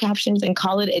Instagram captions and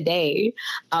call it a day.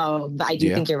 But I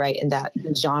do think you're right in that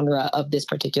the genre of this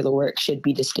particular work should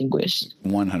be distinguished.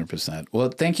 100%. Well,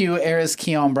 thank you, Eris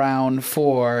Keon Brown,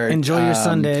 for enjoy your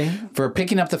Sunday, for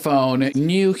picking up the phone.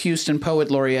 New Houston Poet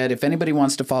Laureate. If anybody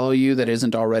wants to follow you that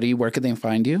isn't already, where can they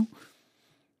find you?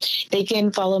 They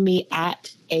can follow me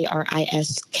at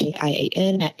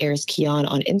ARISKIAN at Eris Keon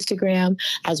on Instagram,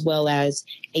 as well as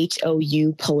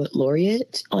HOU Poet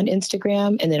Laureate on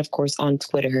Instagram. And then, of course, on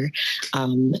Twitter,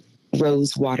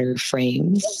 Rosewater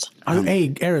Frames.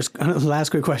 Hey, Eris, last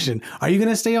quick question. Are you going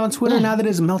to stay on Twitter now that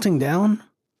it's melting down?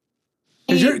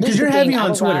 Because you're heavy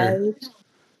on Twitter.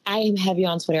 I am heavy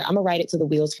on Twitter. I'm gonna write it till the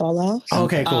wheels fall off.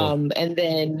 Okay, cool. And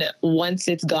then once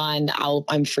it's gone,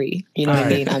 I'm free. You know what I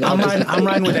mean? I'm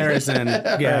riding with Harrison.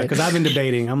 Yeah, because I've been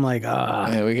debating. I'm like,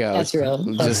 there we go. That's real.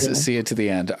 Just see it to the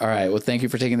end. All right. Well, thank you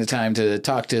for taking the time to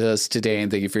talk to us today, and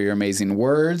thank you for your amazing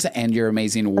words and your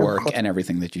amazing work and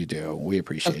everything that you do. We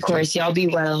appreciate it. Of course, y'all be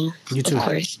well. You too. Of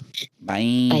course.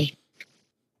 Bye. Bye.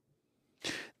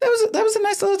 That was a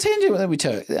nice little tangent that we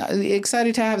took.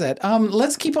 Excited to have that.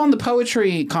 Let's keep on the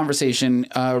poetry conversation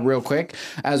real quick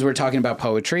as we're talking about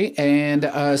poetry and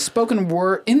spoken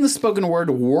word. In the spoken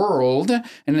word world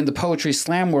and in the poetry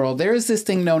slam world, there is this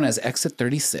thing known as Exit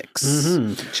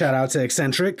 36. Shout out to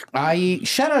Eccentric.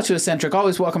 Shout out to Eccentric.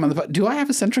 Always welcome on the. Do I have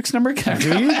Eccentric's number?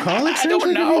 Do you call Eccentric? I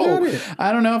don't know.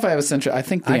 I don't know if I have Eccentric. I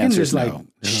think the answer is no.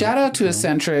 Shout out to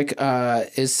Eccentric.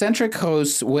 Eccentric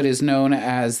hosts what is known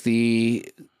as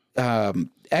the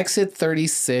Exit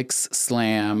 36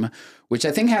 Slam, which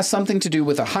I think has something to do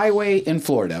with a highway in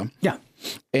Florida. Yeah.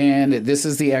 And this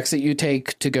is the exit you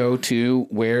take to go to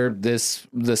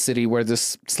the city where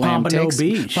this slam takes.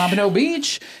 Pompano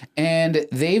Beach. And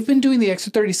they've been doing the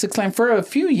Exit 36 Slam for a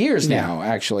few years now,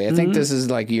 actually. I think this is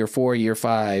like year 4, year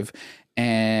 5.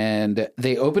 And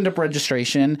they opened up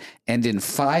registration, and in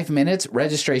 5 minutes,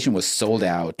 registration was sold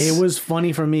out. It was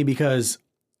funny for me because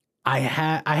I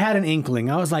had an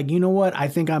inkling. I was like, you know what? I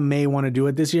think I may want to do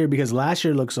it this year because last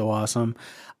year looked so awesome.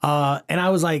 And I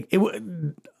was like,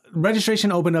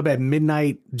 registration opened up at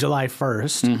midnight, July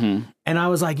 1st. And I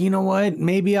was like, you know what?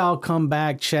 Maybe I'll come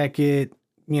back, check it,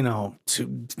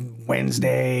 to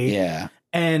Wednesday. Yeah.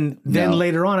 And then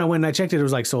later on, I went and I checked it. It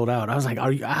was like sold out. I was like,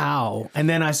 how? And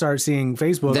then I started seeing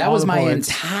Facebook. That was my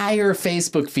entire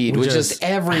Facebook feed, was just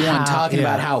everyone talking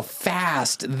about how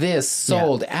fast this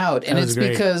sold out. And it's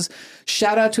because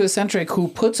shout out to Eccentric, who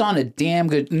puts on a damn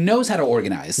good, knows how to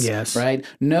organize. Yes. Right?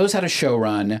 Knows how to show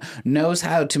run, knows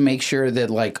how to make sure that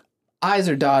like I's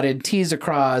are dotted, T's are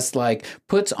crossed, like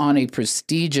puts on a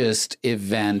prestigious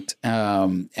event.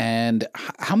 And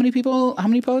how many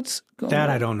poets?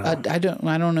 That I don't know. I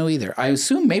don't know either. I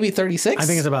assume maybe 36. I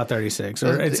think it's about 36,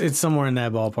 or it's somewhere in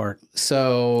that ballpark.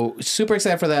 So super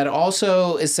excited for that.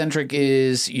 Also, Eccentric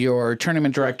is your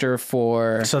tournament director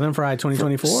for Southern Fried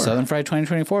 2024. Southern Fried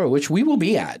 2024, which we will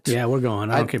be at. Yeah, we're going.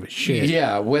 I don't give a shit.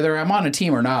 Yeah, whether I'm on a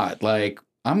team or not, like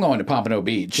I'm going to Pompano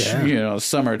Beach,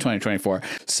 summer 2024.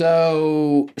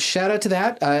 So shout out to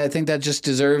that. I think that just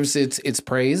deserves its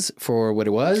praise for what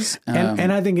it was.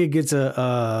 And I think it gets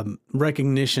a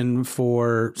recognition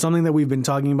for something that we've been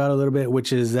talking about a little bit,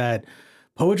 which is that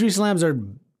poetry slams are,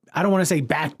 I don't want to say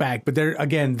back, but they're,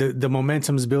 again, the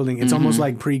momentum's building. It's almost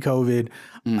like pre-COVID.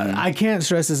 I can't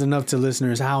stress this enough to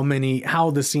listeners how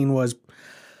the scene was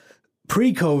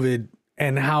pre-COVID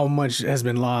and how much has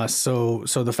been lost. So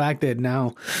the fact that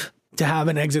now to have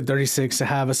an Exit 36, to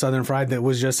have a Southern Fried that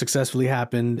was just successfully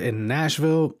happened in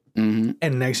Nashville, and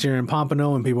next year in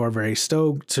Pompano, and people are very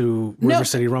stoked to River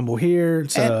City Rumble here.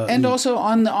 And also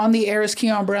on the Eris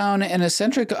Keon Brown and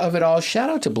eccentric of it all, shout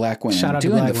out to Black women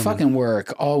doing the fucking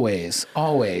work always,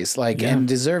 and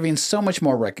deserving so much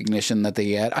more recognition that they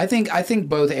get. I think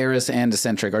both Eris and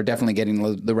eccentric are definitely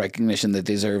getting the recognition that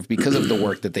they deserve because of the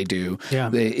work that they do.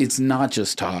 Yeah. It's not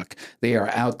just talk. They are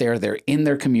out there. They're in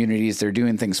their communities. They're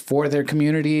doing things for their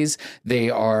communities. They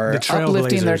are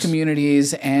uplifting their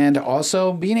communities and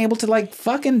also being able to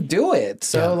fucking do it.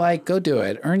 So go do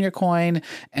it. Earn your coin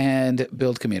and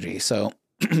build community. So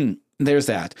there's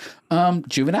that.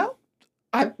 Juvenile?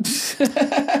 I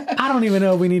don't even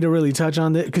know if we need to really touch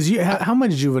on that because how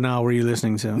much Juvenile were you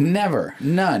listening to? Never,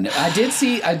 none.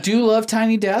 I do love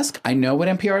Tiny Desk. I know what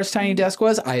NPR's Tiny Desk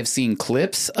was. I have seen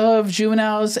clips of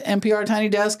Juvenile's NPR Tiny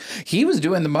Desk. He was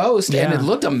doing the most, and it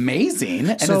looked amazing,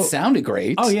 and it sounded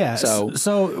great. Oh yeah.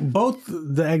 So both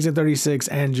the Exit 36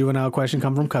 and Juvenile question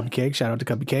come from Cupcake. Shout out to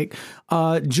Cupcake.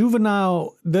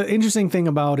 Juvenile. The interesting thing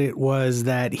about it was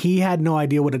that he had no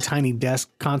idea what a Tiny Desk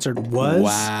concert was.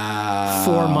 Wow.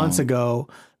 4 months ago,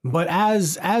 but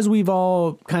as we've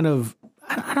all kind of,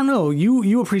 I don't know,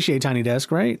 you appreciate Tiny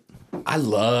Desk, right? I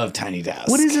love Tiny Desk.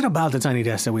 What is it about the Tiny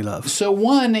Desk that we love? So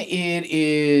one, it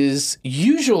is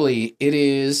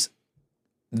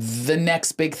the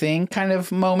next big thing kind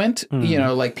of moment.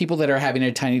 People that are having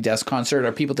a Tiny Desk concert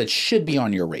are people that should be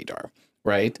on your radar.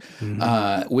 Right.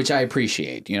 Which I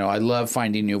appreciate. I love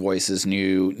finding new voices,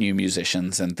 new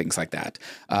musicians and things like that.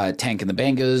 Tank and the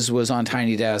Bangas was on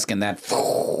Tiny Desk and that.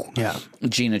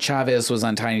 Gina Chavez was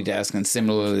on Tiny Desk. And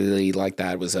similarly like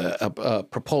that was a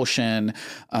Propulsion.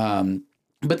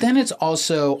 But then it's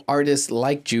also artists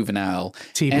like Juvenile.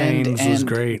 T-Pain's was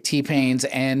great. T-Pain's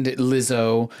and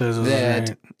Lizzo.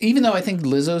 That even though I think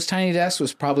Lizzo's Tiny Desk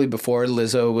was probably before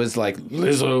Lizzo was like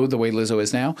Lizzo, the way Lizzo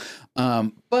is now.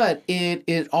 But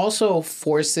it also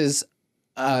forces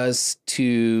artists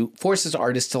to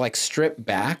strip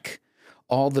back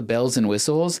all the bells and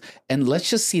whistles and let's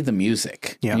just see the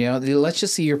music. Yeah. Let's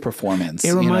just see your performance.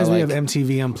 It reminds me of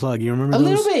MTV Unplugged. You remember those? A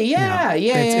little bit,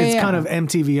 It's kind of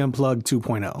MTV Unplugged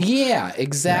 2.0. Yeah,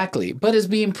 exactly. Yeah. But it's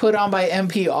being put on by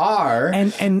NPR.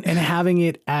 And having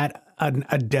it at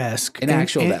a desk.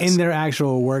 Desk. In their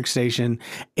actual workstation.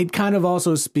 It kind of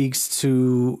also speaks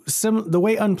to the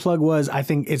way Unplugged was. I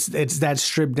think it's that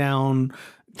stripped down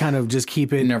kind of just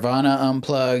keep it. Nirvana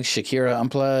Unplugged, Shakira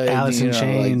Unplugged, Alice in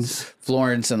Chains,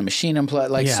 Florence and the Machine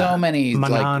Unplugged, so many.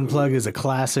 Mana Unplugged is a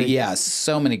classic. Yes,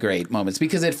 so many great moments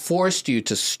because it forced you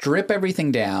to strip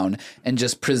everything down and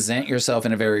just present yourself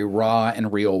in a very raw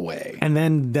and real way. And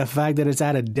then the fact that it's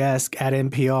at a desk at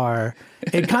NPR,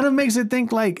 it kind of makes it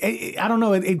think I don't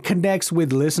know, it connects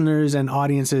with listeners and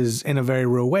audiences in a very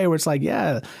real way where it's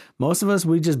most of us,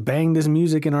 we just bang this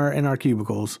music in our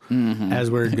cubicles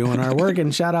as we're doing our work,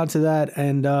 and shout out to that.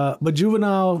 And but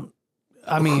Juvenile,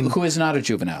 I mean, who is not a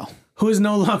juvenile, who is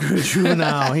no longer a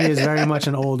juvenile, he is very much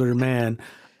an older man.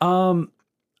 I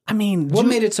mean, what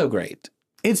made it so great?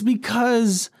 It's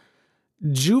because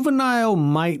Juvenile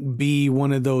might be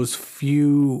one of those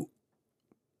few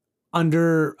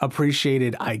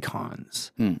underappreciated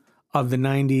icons of the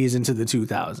 90s into the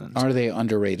 2000s. Are they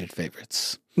underrated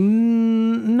favorites?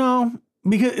 No,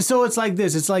 because it's like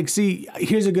this. It's like, see,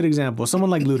 here's a good example. Someone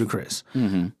like Ludacris,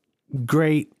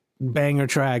 great banger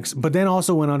tracks, but then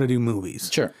also went on to do movies.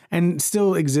 Sure. And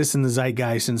still exists in the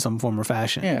zeitgeist in some form or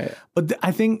fashion. Yeah. But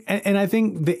I think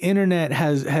the internet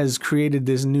has created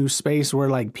this new space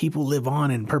where people live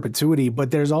on in perpetuity,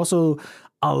 but there's also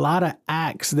a lot of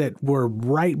acts that were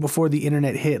right before the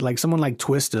internet hit, like someone like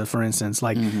Twista, for instance,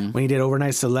 when he did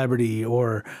Overnight Celebrity,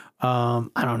 or I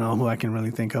don't know who I can really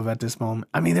think of at this moment.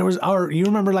 I mean, you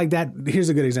remember that? Here's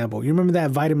a good example. You remember that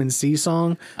Vitamin C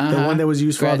song, the one that was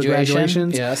used for all the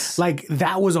graduations? Yes.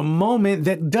 That was a moment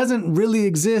that doesn't really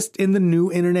exist in the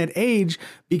new internet age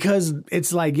because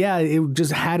it's it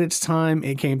just had its time.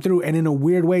 It came through. And in a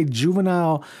weird way,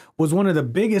 Juvenile was one of the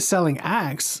biggest selling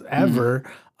acts ever.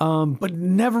 but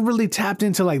never really tapped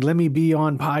into like, let me be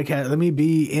on podcast, let me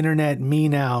be internet me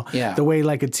now, the way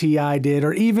like a T.I. did,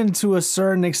 or even to a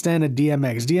certain extent a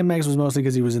DMX. DMX was mostly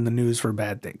because he was in the news for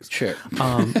bad things. Sure.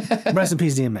 Rest in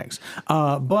peace, DMX.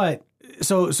 But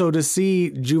so to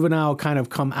see Juvenile kind of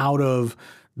come out of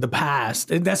the past,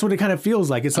 that's what it kind of feels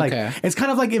like. It's like it's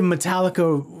kind of like if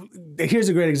Metallica. Here's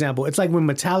a great example. It's like when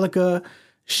Metallica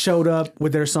showed up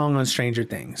with their song on Stranger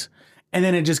Things, and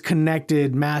then it just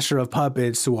connected Master of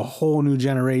Puppets to a whole new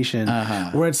generation,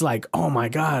 where it's like, oh my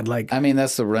God, like, I mean,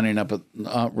 that's the running up that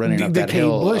Kate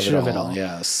hill Bush of it all.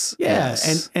 Yes,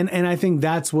 yes. And I think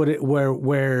that's what it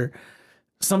where.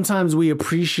 Sometimes we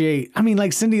appreciate, I mean,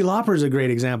 like Cyndi Lauper is a great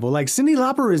example. Like Cyndi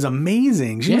Lauper is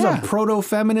amazing. She was a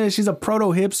proto-feminist. She's a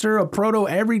proto-hipster, a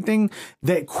proto-everything.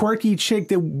 That quirky chick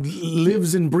that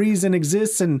lives and breathes and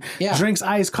exists and drinks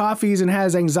iced coffees and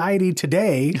has anxiety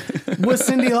today was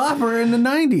Cyndi Lauper in the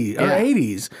 90s or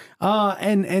 80s.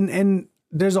 And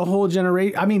there's a whole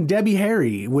generation. I mean, Debbie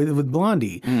Harry with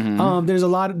Blondie. Mm-hmm. There's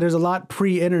a lot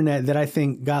pre-internet that I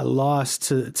think got lost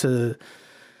to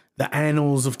the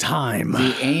annals of time.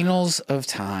 The annals of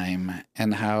time,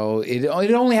 and how it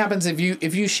only happens if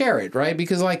you share it, right?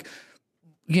 Because like,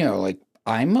 you know, like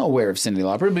I'm aware of Cyndi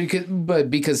Lauper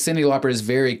because Cyndi Lauper is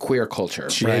very queer culture,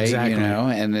 right? Exactly. You know,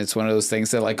 and it's one of those things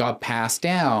that like got passed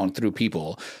down through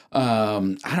people.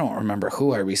 I don't remember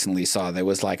who I recently saw that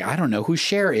was like, I don't know who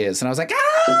Cher is, and I was like,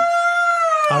 ah!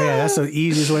 Oh yeah, that's the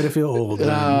easiest way to feel old.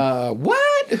 What?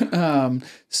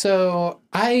 So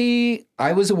I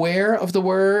was aware of the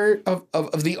word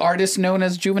of the artist known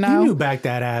as Juvenile. You knew Back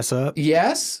That Ass Up.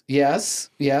 Yes. Yeah.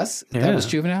 That was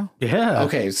Juvenile? Yeah.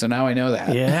 Okay, so now I know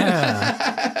that.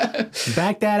 Yeah.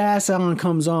 Back That Ass Up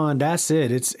comes on. That's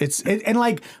it. It's and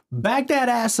like Back That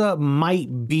Ass Up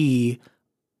might be,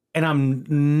 and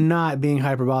I'm not being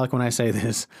hyperbolic when I say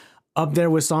this, up there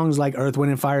with songs like Earth,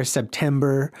 Wind & Fire,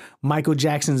 September, Michael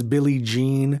Jackson's Billie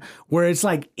Jean, where it's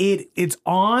like it's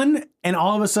on and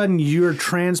all of a sudden you're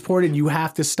transported. You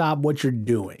have to stop what you're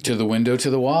doing. To the window, to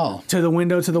the wall. To the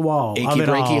window, to the wall. Achy,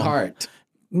 breaky heart.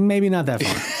 Maybe not that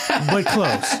far, but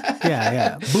close.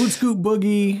 Yeah. Boot Scoot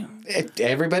Boogie.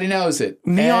 Everybody knows it.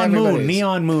 Neon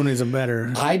Moon is a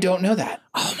better. I don't know that.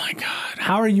 Oh my God.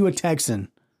 How are you a Texan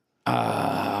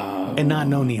and not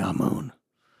know Neon Moon?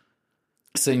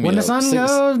 When the sun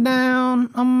goes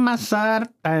down on my side of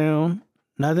town,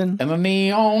 nothing. And the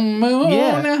neon moon.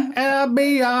 Yeah, I'll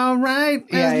be all right.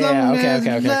 Okay. I know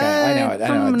it.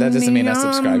 That doesn't mean I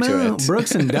subscribe to it.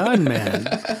 Brooks and Dunn, man.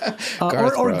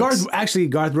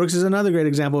 Garth Brooks is another great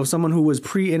example of someone who was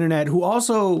pre-internet, who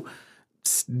also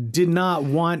did not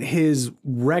want his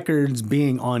records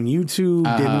being on YouTube,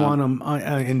 didn't want them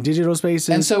in digital spaces.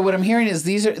 And so what I'm hearing is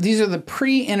these are the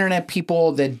pre-internet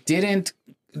people that didn't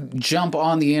jump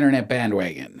on the internet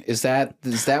bandwagon. Is that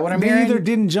what I'm hearing? They either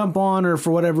didn't jump on or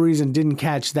for whatever reason didn't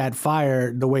catch that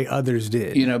fire the way others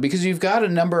did. You know, because you've got a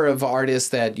number of artists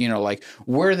that, you know, like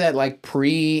were that like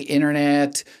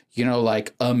pre-internet, you know,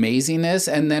 like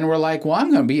amazingness, and then we're like, well, I'm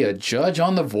going to be a judge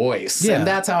on The Voice, and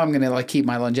that's how I'm going to like keep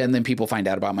my lunch. And then people find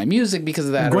out about my music because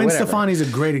of that. Gwen Stefani's a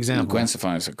great example. Gwen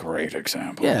Stefani's a great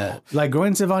example. Yeah, like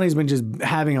Gwen Stefani's been just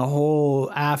having a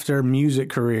whole after music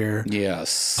career.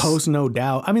 Yes, post No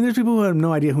Doubt. I mean, there's people who have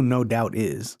no idea who No Doubt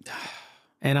is.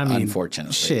 And I mean,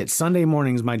 unfortunately, shit, Sunday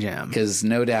morning's my jam. Because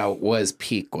No Doubt was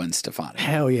peak Gwen Stefani.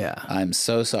 Hell yeah. I'm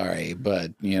so sorry, but,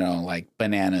 you know, like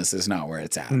Bananas is not where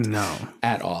it's at. No.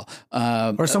 At all.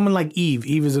 Or someone like Eve.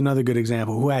 Eve is another good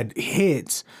example who had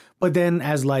hits, but then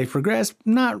as life progressed,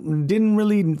 didn't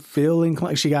really feel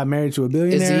inclined. She got married to a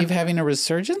billionaire. Is Eve having a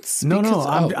resurgence? No.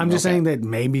 I'm just saying that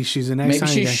maybe she's the next.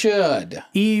 Maybe she should.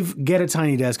 Eve, get a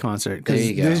Tiny Desk concert because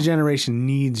this generation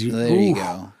needs you. There you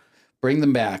go. Bring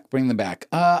them back.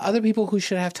 Other people who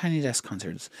should have Tiny Desk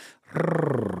concerts.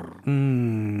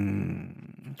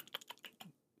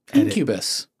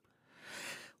 Incubus.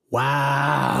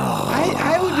 Wow.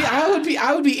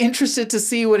 I would be interested to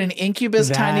see what an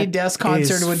Incubus Tiny Desk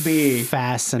concert would be.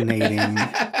 Fascinating. And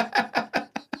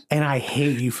I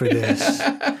hate you for this.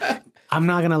 I'm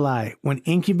not gonna lie. When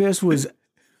Incubus was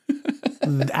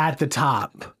at the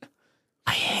top,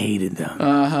 I hated them.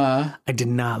 I did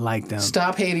not like them.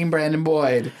 Stop hating Brandon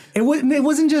Boyd. It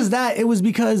wasn't just that. It was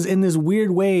because in this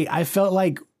weird way, I felt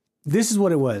like this is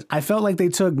what it was. I felt like they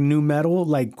took new metal,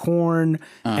 like Korn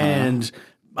and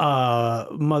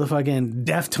motherfucking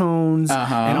Deftones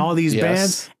and all these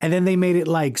bands, and then they made it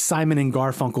like Simon and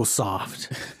Garfunkel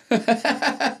soft.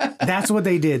 That's what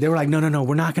they did. They were like, no,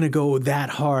 we're not going to go that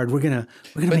hard. We're gonna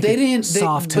make it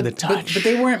soft to the touch. But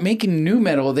they weren't making new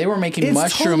metal. They were making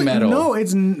mushroom metal. No,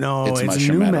 it's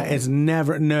mushroom metal. It's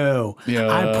never. No, Yes.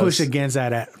 I push against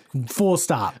that at Full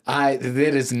stop. That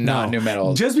is not new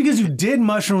metal. Just because you did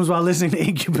mushrooms while listening to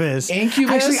Incubus.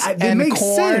 Actually, and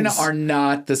Korn are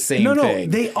not the same thing. No,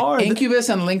 they are. Incubus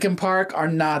and Linkin Park are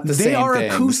not the same thing. They are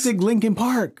acoustic Linkin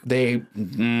Park. They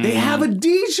have a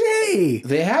DJ.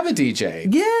 They have a DJ.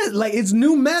 Yeah, like it's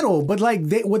new metal, but like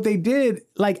what they did,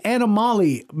 like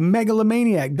Animali,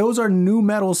 Megalomaniac, those are new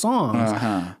metal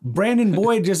songs. Brandon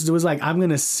Boyd just was like, I'm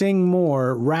gonna sing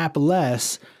more, rap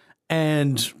less,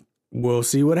 and we'll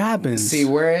see what happens. See,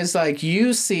 whereas like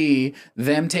you see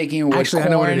them taking what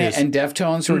Korn and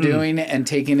Deftones were doing and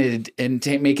taking it and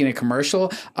making it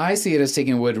commercial, I see it as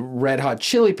taking what Red Hot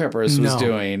Chili Peppers was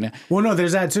doing. Well, no,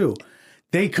 there's that too.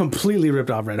 They completely ripped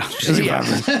off Red Hot Chili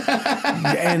Peppers.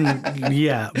 And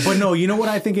but no, you know what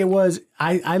I think it was?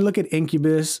 I look at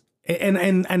Incubus.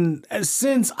 And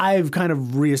since I've kind of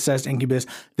reassessed Incubus,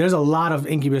 there's a lot of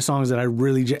Incubus songs that I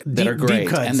really that are great, deep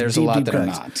cuts, and there's a lot that are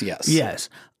not. Yes.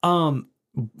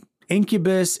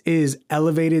 Incubus is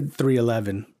Elevated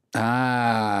 311.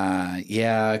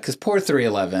 Yeah, because poor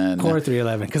 311. Poor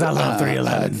 311, because I love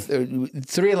 311.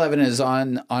 311 is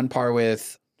on par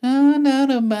with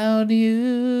Not About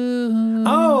You.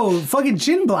 Oh, fucking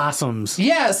Gin Blossoms.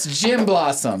 Yes, Gin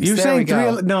Blossoms. You're saying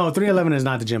 311 is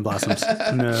not the Gin Blossoms.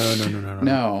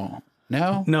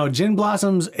 No, Gin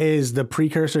Blossoms is the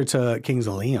precursor to Kings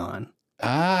of Leon.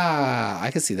 I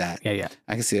can see that. Yeah.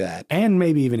 I can see that. And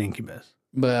maybe even Incubus.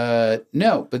 But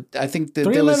I think that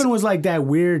 311 was like that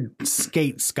weird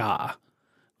skate ska.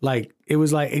 Like it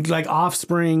was like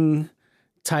Offspring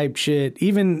type shit. But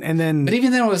even then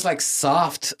it was like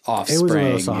soft Offspring. It was a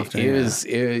little softer.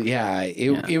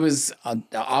 It was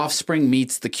Offspring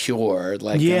meets The Cure.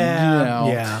 Like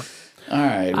yeah. All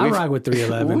right, I rock with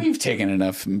 311. We've taken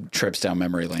enough trips down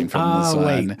memory lane from this one.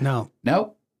 Wait,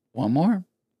 nope. One more.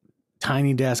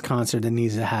 Tiny Desk concert that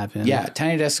needs to happen. Yeah,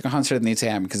 Tiny Desk concert that needs to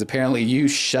happen because apparently you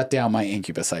shut down my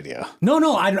Incubus idea.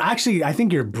 No, I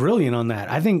think you're brilliant on that.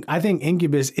 I think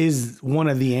Incubus is one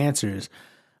of the answers.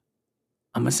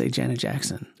 I'm gonna say Janet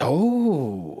Jackson.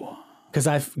 Oh,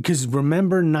 because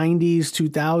remember 90s,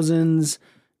 2000s.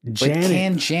 Janet. But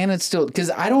can Janet still? Because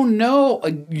I don't know.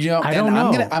 I don't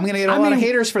know. I'm gonna get a lot of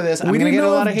haters for this. I'm gonna get a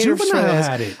lot of haters for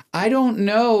this. I don't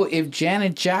know if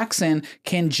Janet Jackson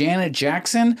can Janet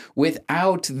Jackson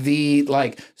without the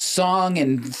like song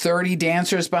and 30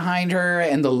 dancers behind her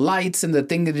and the lights and the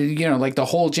thing that like the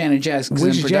whole Janet Jackson.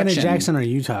 Which Janet Jackson are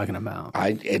you talking about?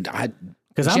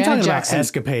 Because I'm talking about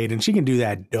Escapade, and she can do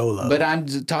that dolo. But I'm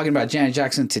talking about Janet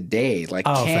Jackson today. Like,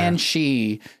 can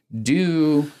she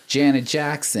do Janet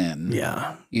Jackson?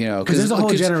 Yeah. Because there's a whole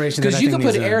generation. Because you could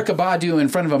put Erykah Badu in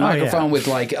front of a microphone with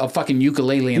like a fucking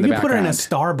ukulele in the background. You can put her in a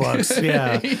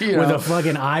Starbucks, with a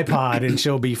fucking iPod, and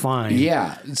she'll be fine.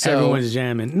 Yeah. So everyone's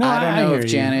jamming. No, I don't know if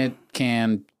Janet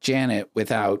can Janet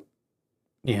without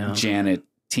Janet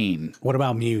Teen. What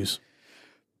about Muse?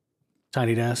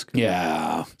 Tiny Desk.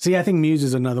 Yeah. See, I think Muse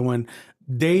is another one.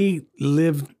 They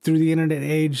lived through the internet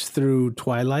age through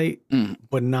Twilight,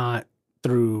 but not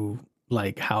through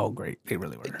like how great they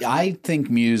really were. I think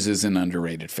Muse is an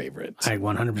underrated favorite. I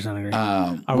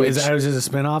 100% agree. Is this a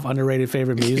spinoff, underrated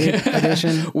favorite music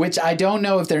edition? Which I don't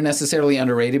know if they're necessarily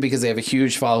underrated because they have a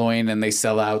huge following and they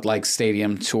sell out like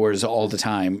stadium tours all the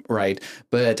time, right?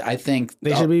 But I think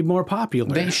they should be more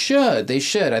popular. They should.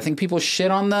 I think people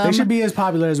shit on them. They should be as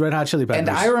popular as Red Hot Chili Peppers. And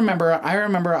I remember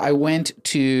I went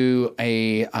to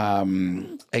a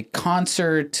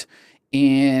concert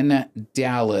in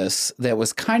Dallas that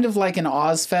was kind of like an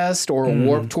Ozfest or a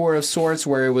Warped Tour of sorts,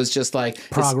 where it was just like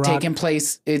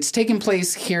it's taking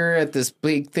place here at this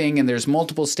big thing, and there's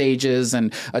multiple stages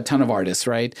and a ton of artists,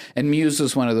 right? And Muse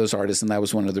was one of those artists, and that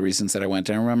was one of the reasons that I went.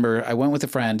 And I remember I went with a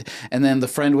friend, and then the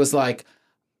friend was like,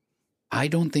 I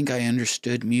don't think I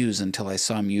understood Muse until I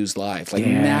saw Muse live. Like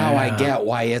now I get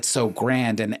why it's so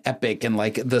grand and epic and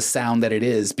like the sound that it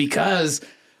is, because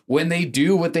when they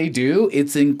do what they do,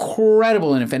 it's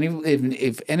incredible. And if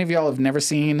any of y'all have never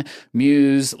seen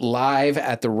Muse live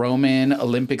at the Roman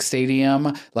Olympic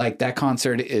Stadium, like that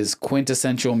concert is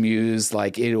quintessential Muse.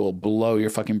 Like it will blow your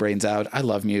fucking brains out. I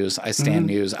love Muse. I stand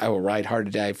Muse. I will ride hard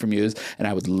to die for Muse, and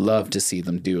I would love to see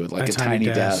them do it like a tiny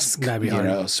desk,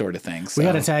 sort of thing. So, we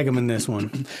got to tag them in this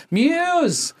one.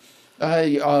 Muse,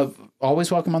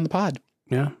 always welcome on the pod.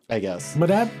 Yeah, I guess. But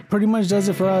that pretty much does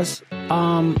it for us.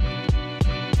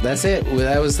 That's it.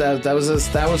 That was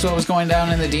what was going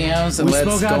down in the DMs, and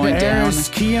let's go down.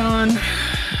 Keon.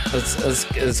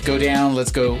 Let's go down.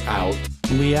 Let's go out.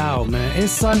 We out, man.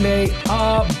 It's Sunday.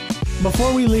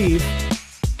 Before we leave,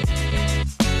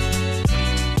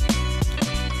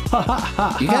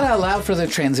 you gotta allow for the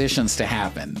transitions to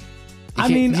happen. I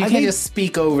mean, you can't just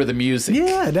speak over the music.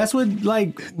 Yeah, that's what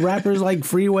like rappers like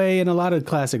Freeway and a lot of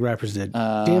classic rappers did.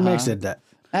 DMX did that.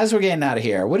 As we're getting out of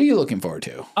here, what are you looking forward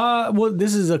to? Well,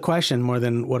 this is a question more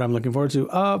than what I'm looking forward to.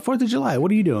 4th of July, what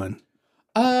are you doing?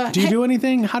 Do you do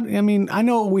anything? I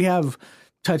know we have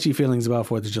touchy feelings about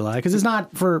 4th of July because it's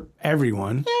not for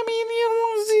everyone. I mean,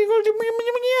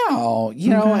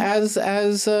 as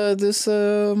this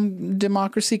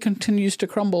democracy continues to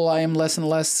crumble, I am less and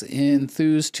less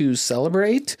enthused to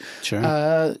celebrate,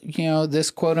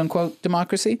 this quote unquote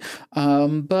democracy.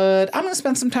 But I'm going to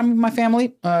spend some time with my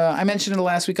family. I mentioned it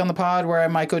last week on the pod where I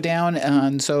might go down.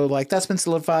 And so like that's been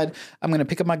solidified. I'm going to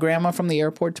pick up my grandma from the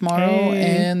airport tomorrow.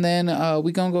 And then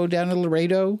we're going to go down to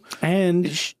Laredo.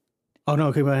 And oh, no,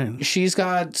 okay, go ahead. She's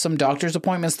got some doctor's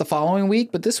appointments the following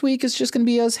week, but this week is just going to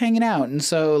be us hanging out. And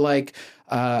so, like,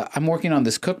 I'm working on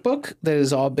this cookbook that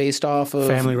is all based off of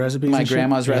family recipes. My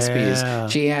grandma's recipes.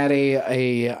 She had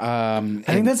I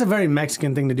think that's a very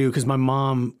Mexican thing to do because my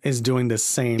mom is doing the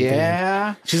same thing.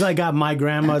 Yeah. She's like got my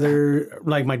grandmother,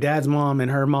 like my dad's mom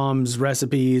and her mom's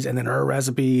recipes and then her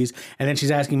recipes. And then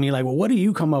she's asking me like, well, what do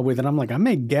you come up with? And I'm like, I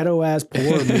make ghetto ass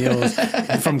poor meals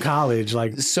from college.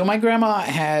 Like, so my grandma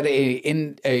had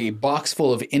a box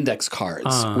full of index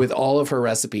cards with all of her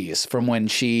recipes from when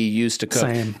she used to cook.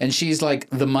 Same. And she's like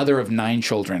the mother of 9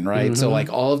 children, right? Mm-hmm. So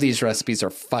like all of these recipes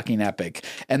are fucking epic.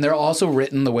 And they're also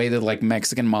written the way that like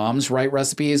Mexican moms write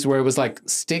recipes where it was like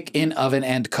stick in oven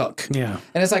and cook. Yeah.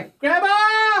 And it's like,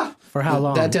 Grandma! For how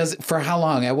long? For how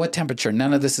long? At what temperature?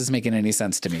 None of this is making any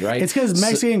sense to me, right? It's because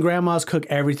Mexican grandmas cook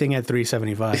everything at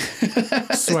 375.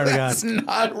 Swear to God. That's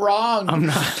not wrong. I'm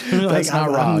not. That's not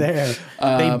wrong. I'm there.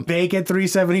 They bake at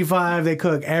 375. They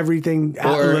cook everything.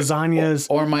 Lasagnas.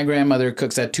 Or my grandmother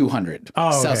cooks at 200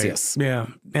 Celsius. Yeah.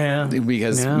 Yeah.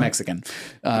 Because Mexican.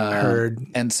 Heard.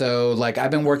 And so like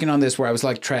I've been working on this where I was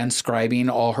like transcribing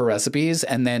all her recipes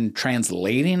and then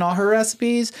translating all her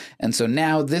recipes. And so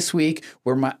now this week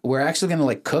we're actually going to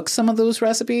like cook some of those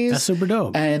recipes. That's super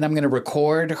dope. And I'm going to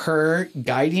record her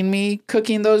guiding me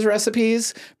cooking those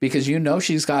recipes because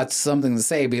she's got something to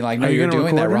say. Be like, no, you're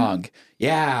doing that wrong.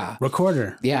 Yeah.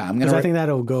 Recorder. Yeah. I'm gonna. I think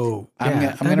that'll go.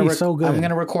 I'm gonna so good. I'm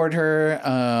gonna record her,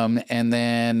 and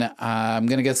then I'm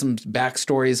gonna get some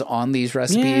backstories on these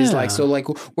recipes. Yeah. Like,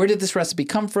 where did this recipe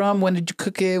come from? When did you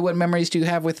cook it? What memories do you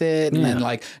have with it? And then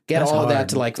like get all of that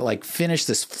to like finish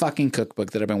this fucking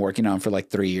cookbook that I've been working on for like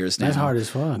 3 years now. That's hard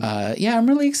as fuck. Yeah, I'm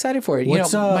really excited for it.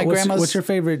 My grandma's. What's your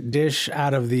favorite dish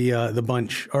out of the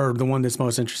bunch, or the one that's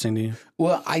most interesting to you?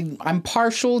 Well, I'm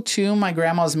partial to my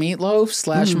grandma's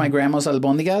meatloaf / my grandma's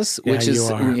albondigas, which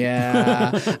is I'm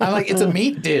like, it's a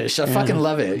meat dish. I fucking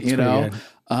love it, you know.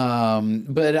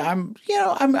 But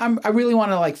I really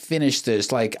want to like finish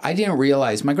this. Like I didn't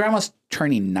realize my grandma's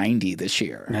turning 90 this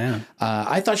year. Yeah.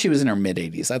 I thought she was in her mid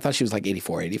 80s. I thought she was like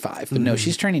 84, 85. But no,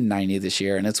 she's turning 90 this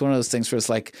year, and it's one of those things where it's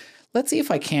like, let's see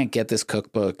if I can't get this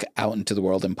cookbook out into the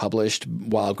world and published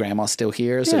while grandma's still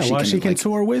here. So she can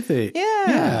tour with it.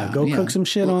 Yeah. Go cook some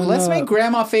shit on. Let's make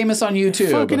grandma famous on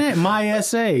YouTube. Fucking it. My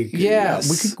essay.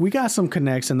 Yes. We got some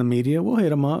connects in the media. We'll hit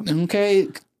them up. Okay.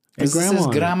 This is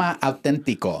Grandma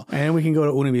Auténtico. And we can go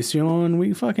to Univision.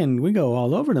 We go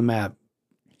all over the map.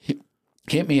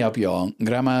 Hit me up, y'all.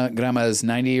 Grandma is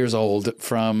 90 years old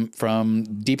from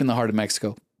deep in the heart of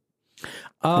Mexico.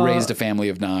 Raised a family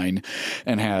of 9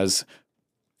 and has.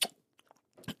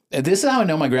 This is how I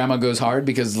know my grandma goes hard,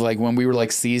 because like when we were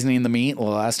like seasoning the meat, the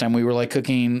last time we were like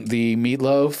cooking the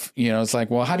meatloaf, it's like,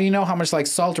 well, how do you know how much like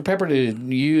salt or pepper to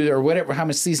use or whatever, how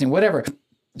much seasoning, whatever.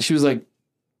 She was like,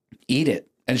 eat it.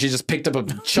 And she just picked up a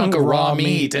chunk of raw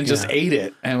meat and just ate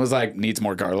it and was like, needs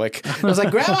more garlic. I was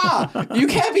like, Grandma, you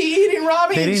can't be eating raw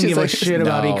meat. They didn't give a shit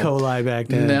about E. coli back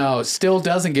then. No, still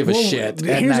doesn't give a shit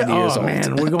at 90 years old.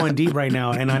 Man, we're going deep right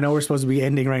now. And I know we're supposed to be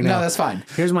ending right now. No, that's fine.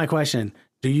 Here's my question.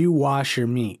 Do you wash your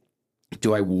meat?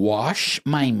 Do I wash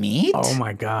my meat? Oh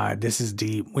my God, this is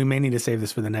deep. We may need to save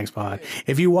this for the next pod.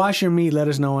 If you wash your meat, let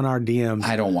us know in our DMs.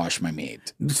 I don't wash my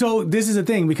meat. So this is the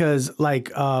thing, because like,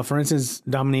 for instance,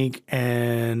 Dominique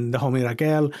and the homie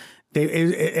Raquel,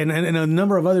 and a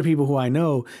number of other people who I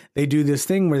know, they do this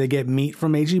thing where they get meat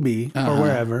from HEB or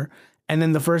wherever. And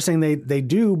then the first thing they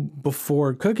do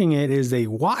before cooking it is they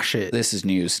wash it. This is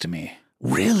news to me.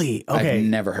 Really? Okay. I've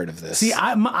never heard of this. See,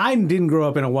 I didn't grow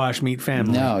up in a wash meat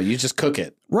family. No, you just cook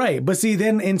it. Right. But see,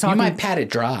 then in talking... You might pat it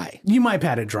dry.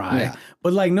 Yeah.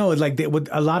 But like, no, like what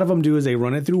a lot of them do is they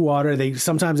run it through water.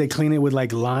 Sometimes they clean it with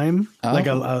like lime, like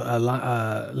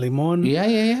a limon.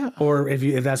 Yeah. Or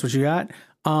if that's what you got.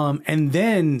 And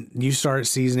then you start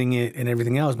seasoning it and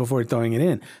everything else before throwing it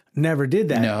in. Never did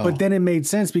that. No. But then it made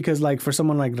sense because like for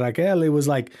someone like Raquel, it was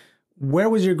like, where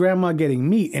was your grandma getting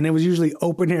meat? And it was usually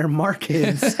open air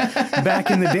markets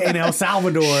back in the day in El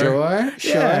Salvador. Sure.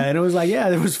 Yeah, and it was like,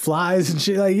 there was flies and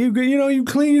shit. Like, you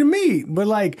clean your meat. But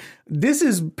like, this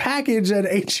is packaged at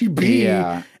H-E-B.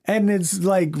 Yeah. And it's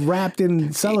like wrapped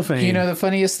in cellophane. You know, the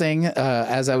funniest thing,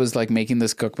 as I was like making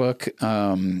this cookbook,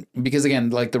 because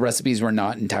again, like the recipes were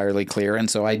not entirely clear. And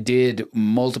so I did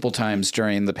multiple times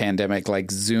during the pandemic, like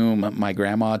Zoom my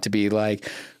grandma to be like,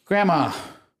 Grandma,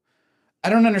 I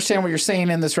don't understand what you're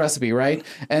saying in this recipe, right?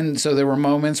 And so there were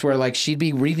moments where like she'd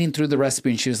be reading through the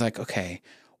recipe and she was like, okay,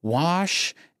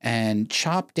 wash and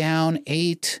chop down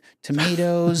 8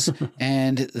 tomatoes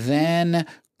and then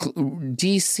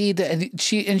DC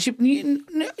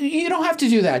you don't have to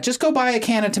do that. Just go buy a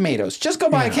can of tomatoes. Just go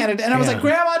buy a can of, and I was like,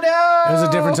 Grandma, no. It was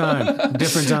a different time.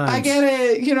 Different times. I get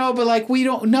it, but like we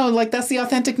don't know, like that's the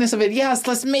authenticness of it. Yes,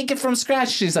 let's make it from scratch.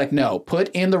 She's like, no, put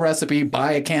in the recipe,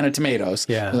 buy a can of tomatoes.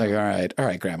 Yeah. I was like, all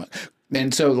right, Grandma.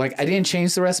 And so, like, I didn't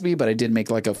change the recipe, but I did make,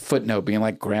 like, a footnote being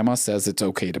like, Grandma says it's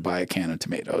okay to buy a can of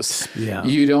tomatoes. Yeah.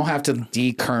 You don't have to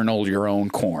dekernel your own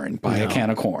corn. Buy a can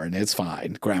of corn. It's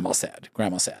fine. Grandma said.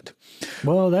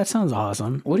 Well, that sounds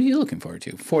awesome. What are you looking forward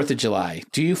to? 4th of July.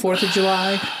 Do you 4th of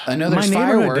July? I know there's my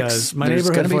neighborhood fireworks. Does. My There's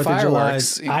neighborhood 4th of July.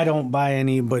 I I don't buy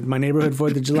any, but my neighborhood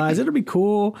 4th of July, it'll be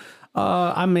cool.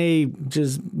 I may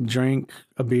just drink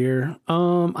a beer.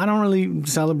 I don't really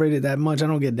celebrate it that much. I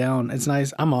don't get down. It's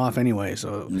nice. I'm off anyway,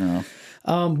 so. No.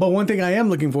 But one thing I am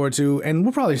looking forward to, and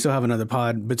we'll probably still have another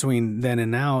pod between then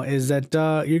and now, is that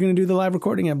you're going to do the live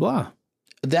recording at Blah.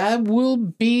 That will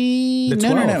be the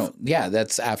 12th. No. Yeah,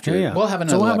 that's after. Yeah. We'll have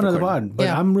another. So we'll have another pod. But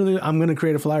yeah. I'm going to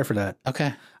create a flyer for that.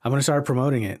 Okay. I'm going to start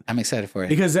promoting it. I'm excited for it.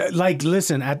 Because, like,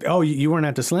 listen, you weren't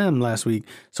at the Slam last week.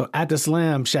 So at the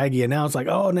Slam, Shaggy announced, like,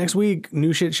 next week,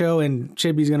 new shit show, and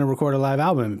Chibi's going to record a live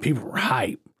album. People were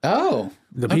hype. Oh.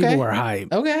 The people were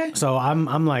hype. Okay. So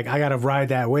I'm like, I got to ride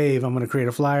that wave. I'm going to create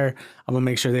a flyer. I'm going to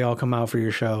make sure they all come out for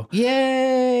your show.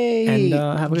 Yay. And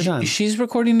have a good time. She's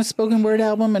recording a spoken word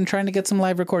album and trying to get some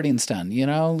live recordings done,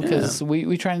 because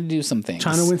we trying to do some things.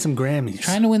 Trying to win some Grammys.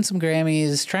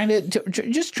 Trying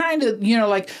to,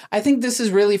 like, I think this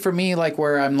is really for me, like,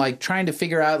 where I'm like trying to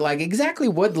figure out like exactly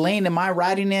what lane am I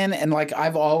riding in. And like,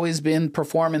 I've always been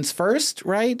performance first.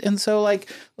 Right. And so like,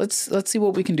 let's see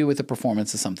what we can do with the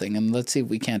performance of something. And let's see if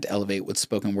we can't elevate what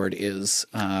spoken word is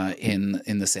in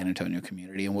the San Antonio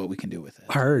community and what we can do with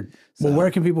it. Heard. So, well, where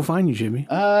can people find you, Jimmy?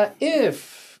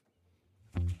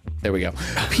 There we go.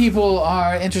 People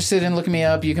are interested in looking me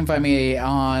up. You can find me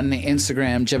on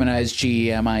Instagram, Gemini's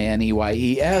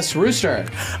GMINEYES, Rooster.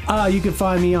 You can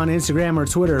find me on Instagram or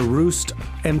Twitter,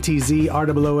 RoostMTZ,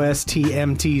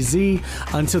 ROOSTMTZ,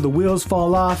 until the wheels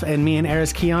fall off and me and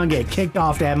Eris Keon get kicked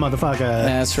off that motherfucker.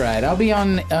 That's right. I'll be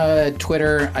on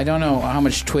Twitter. I don't know how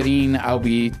much twitting I'll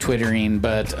be twittering,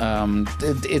 but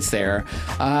it's there.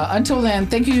 Until then,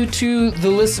 thank you to the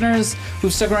listeners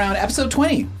who've stuck around. Episode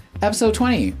 20.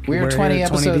 We're 20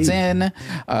 episodes in.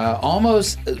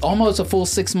 Almost a full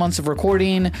 6 months of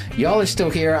recording. Y'all are still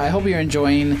here. I hope you're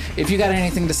enjoying. If you got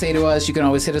anything to say to us, you can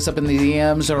always hit us up in the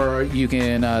DMs, or you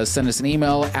can send us an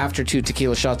email after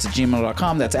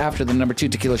 2tequilashots@gmail.com. That's after the number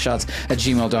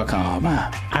 2tequilashots@gmail.com.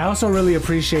 I also really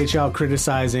appreciate y'all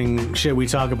criticizing shit we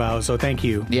talk about, so thank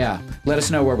you. Yeah. Let us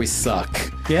know where we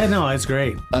suck. Yeah, no, it's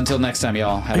great. Until next time,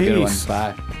 y'all. Have a good one.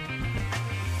 Bye.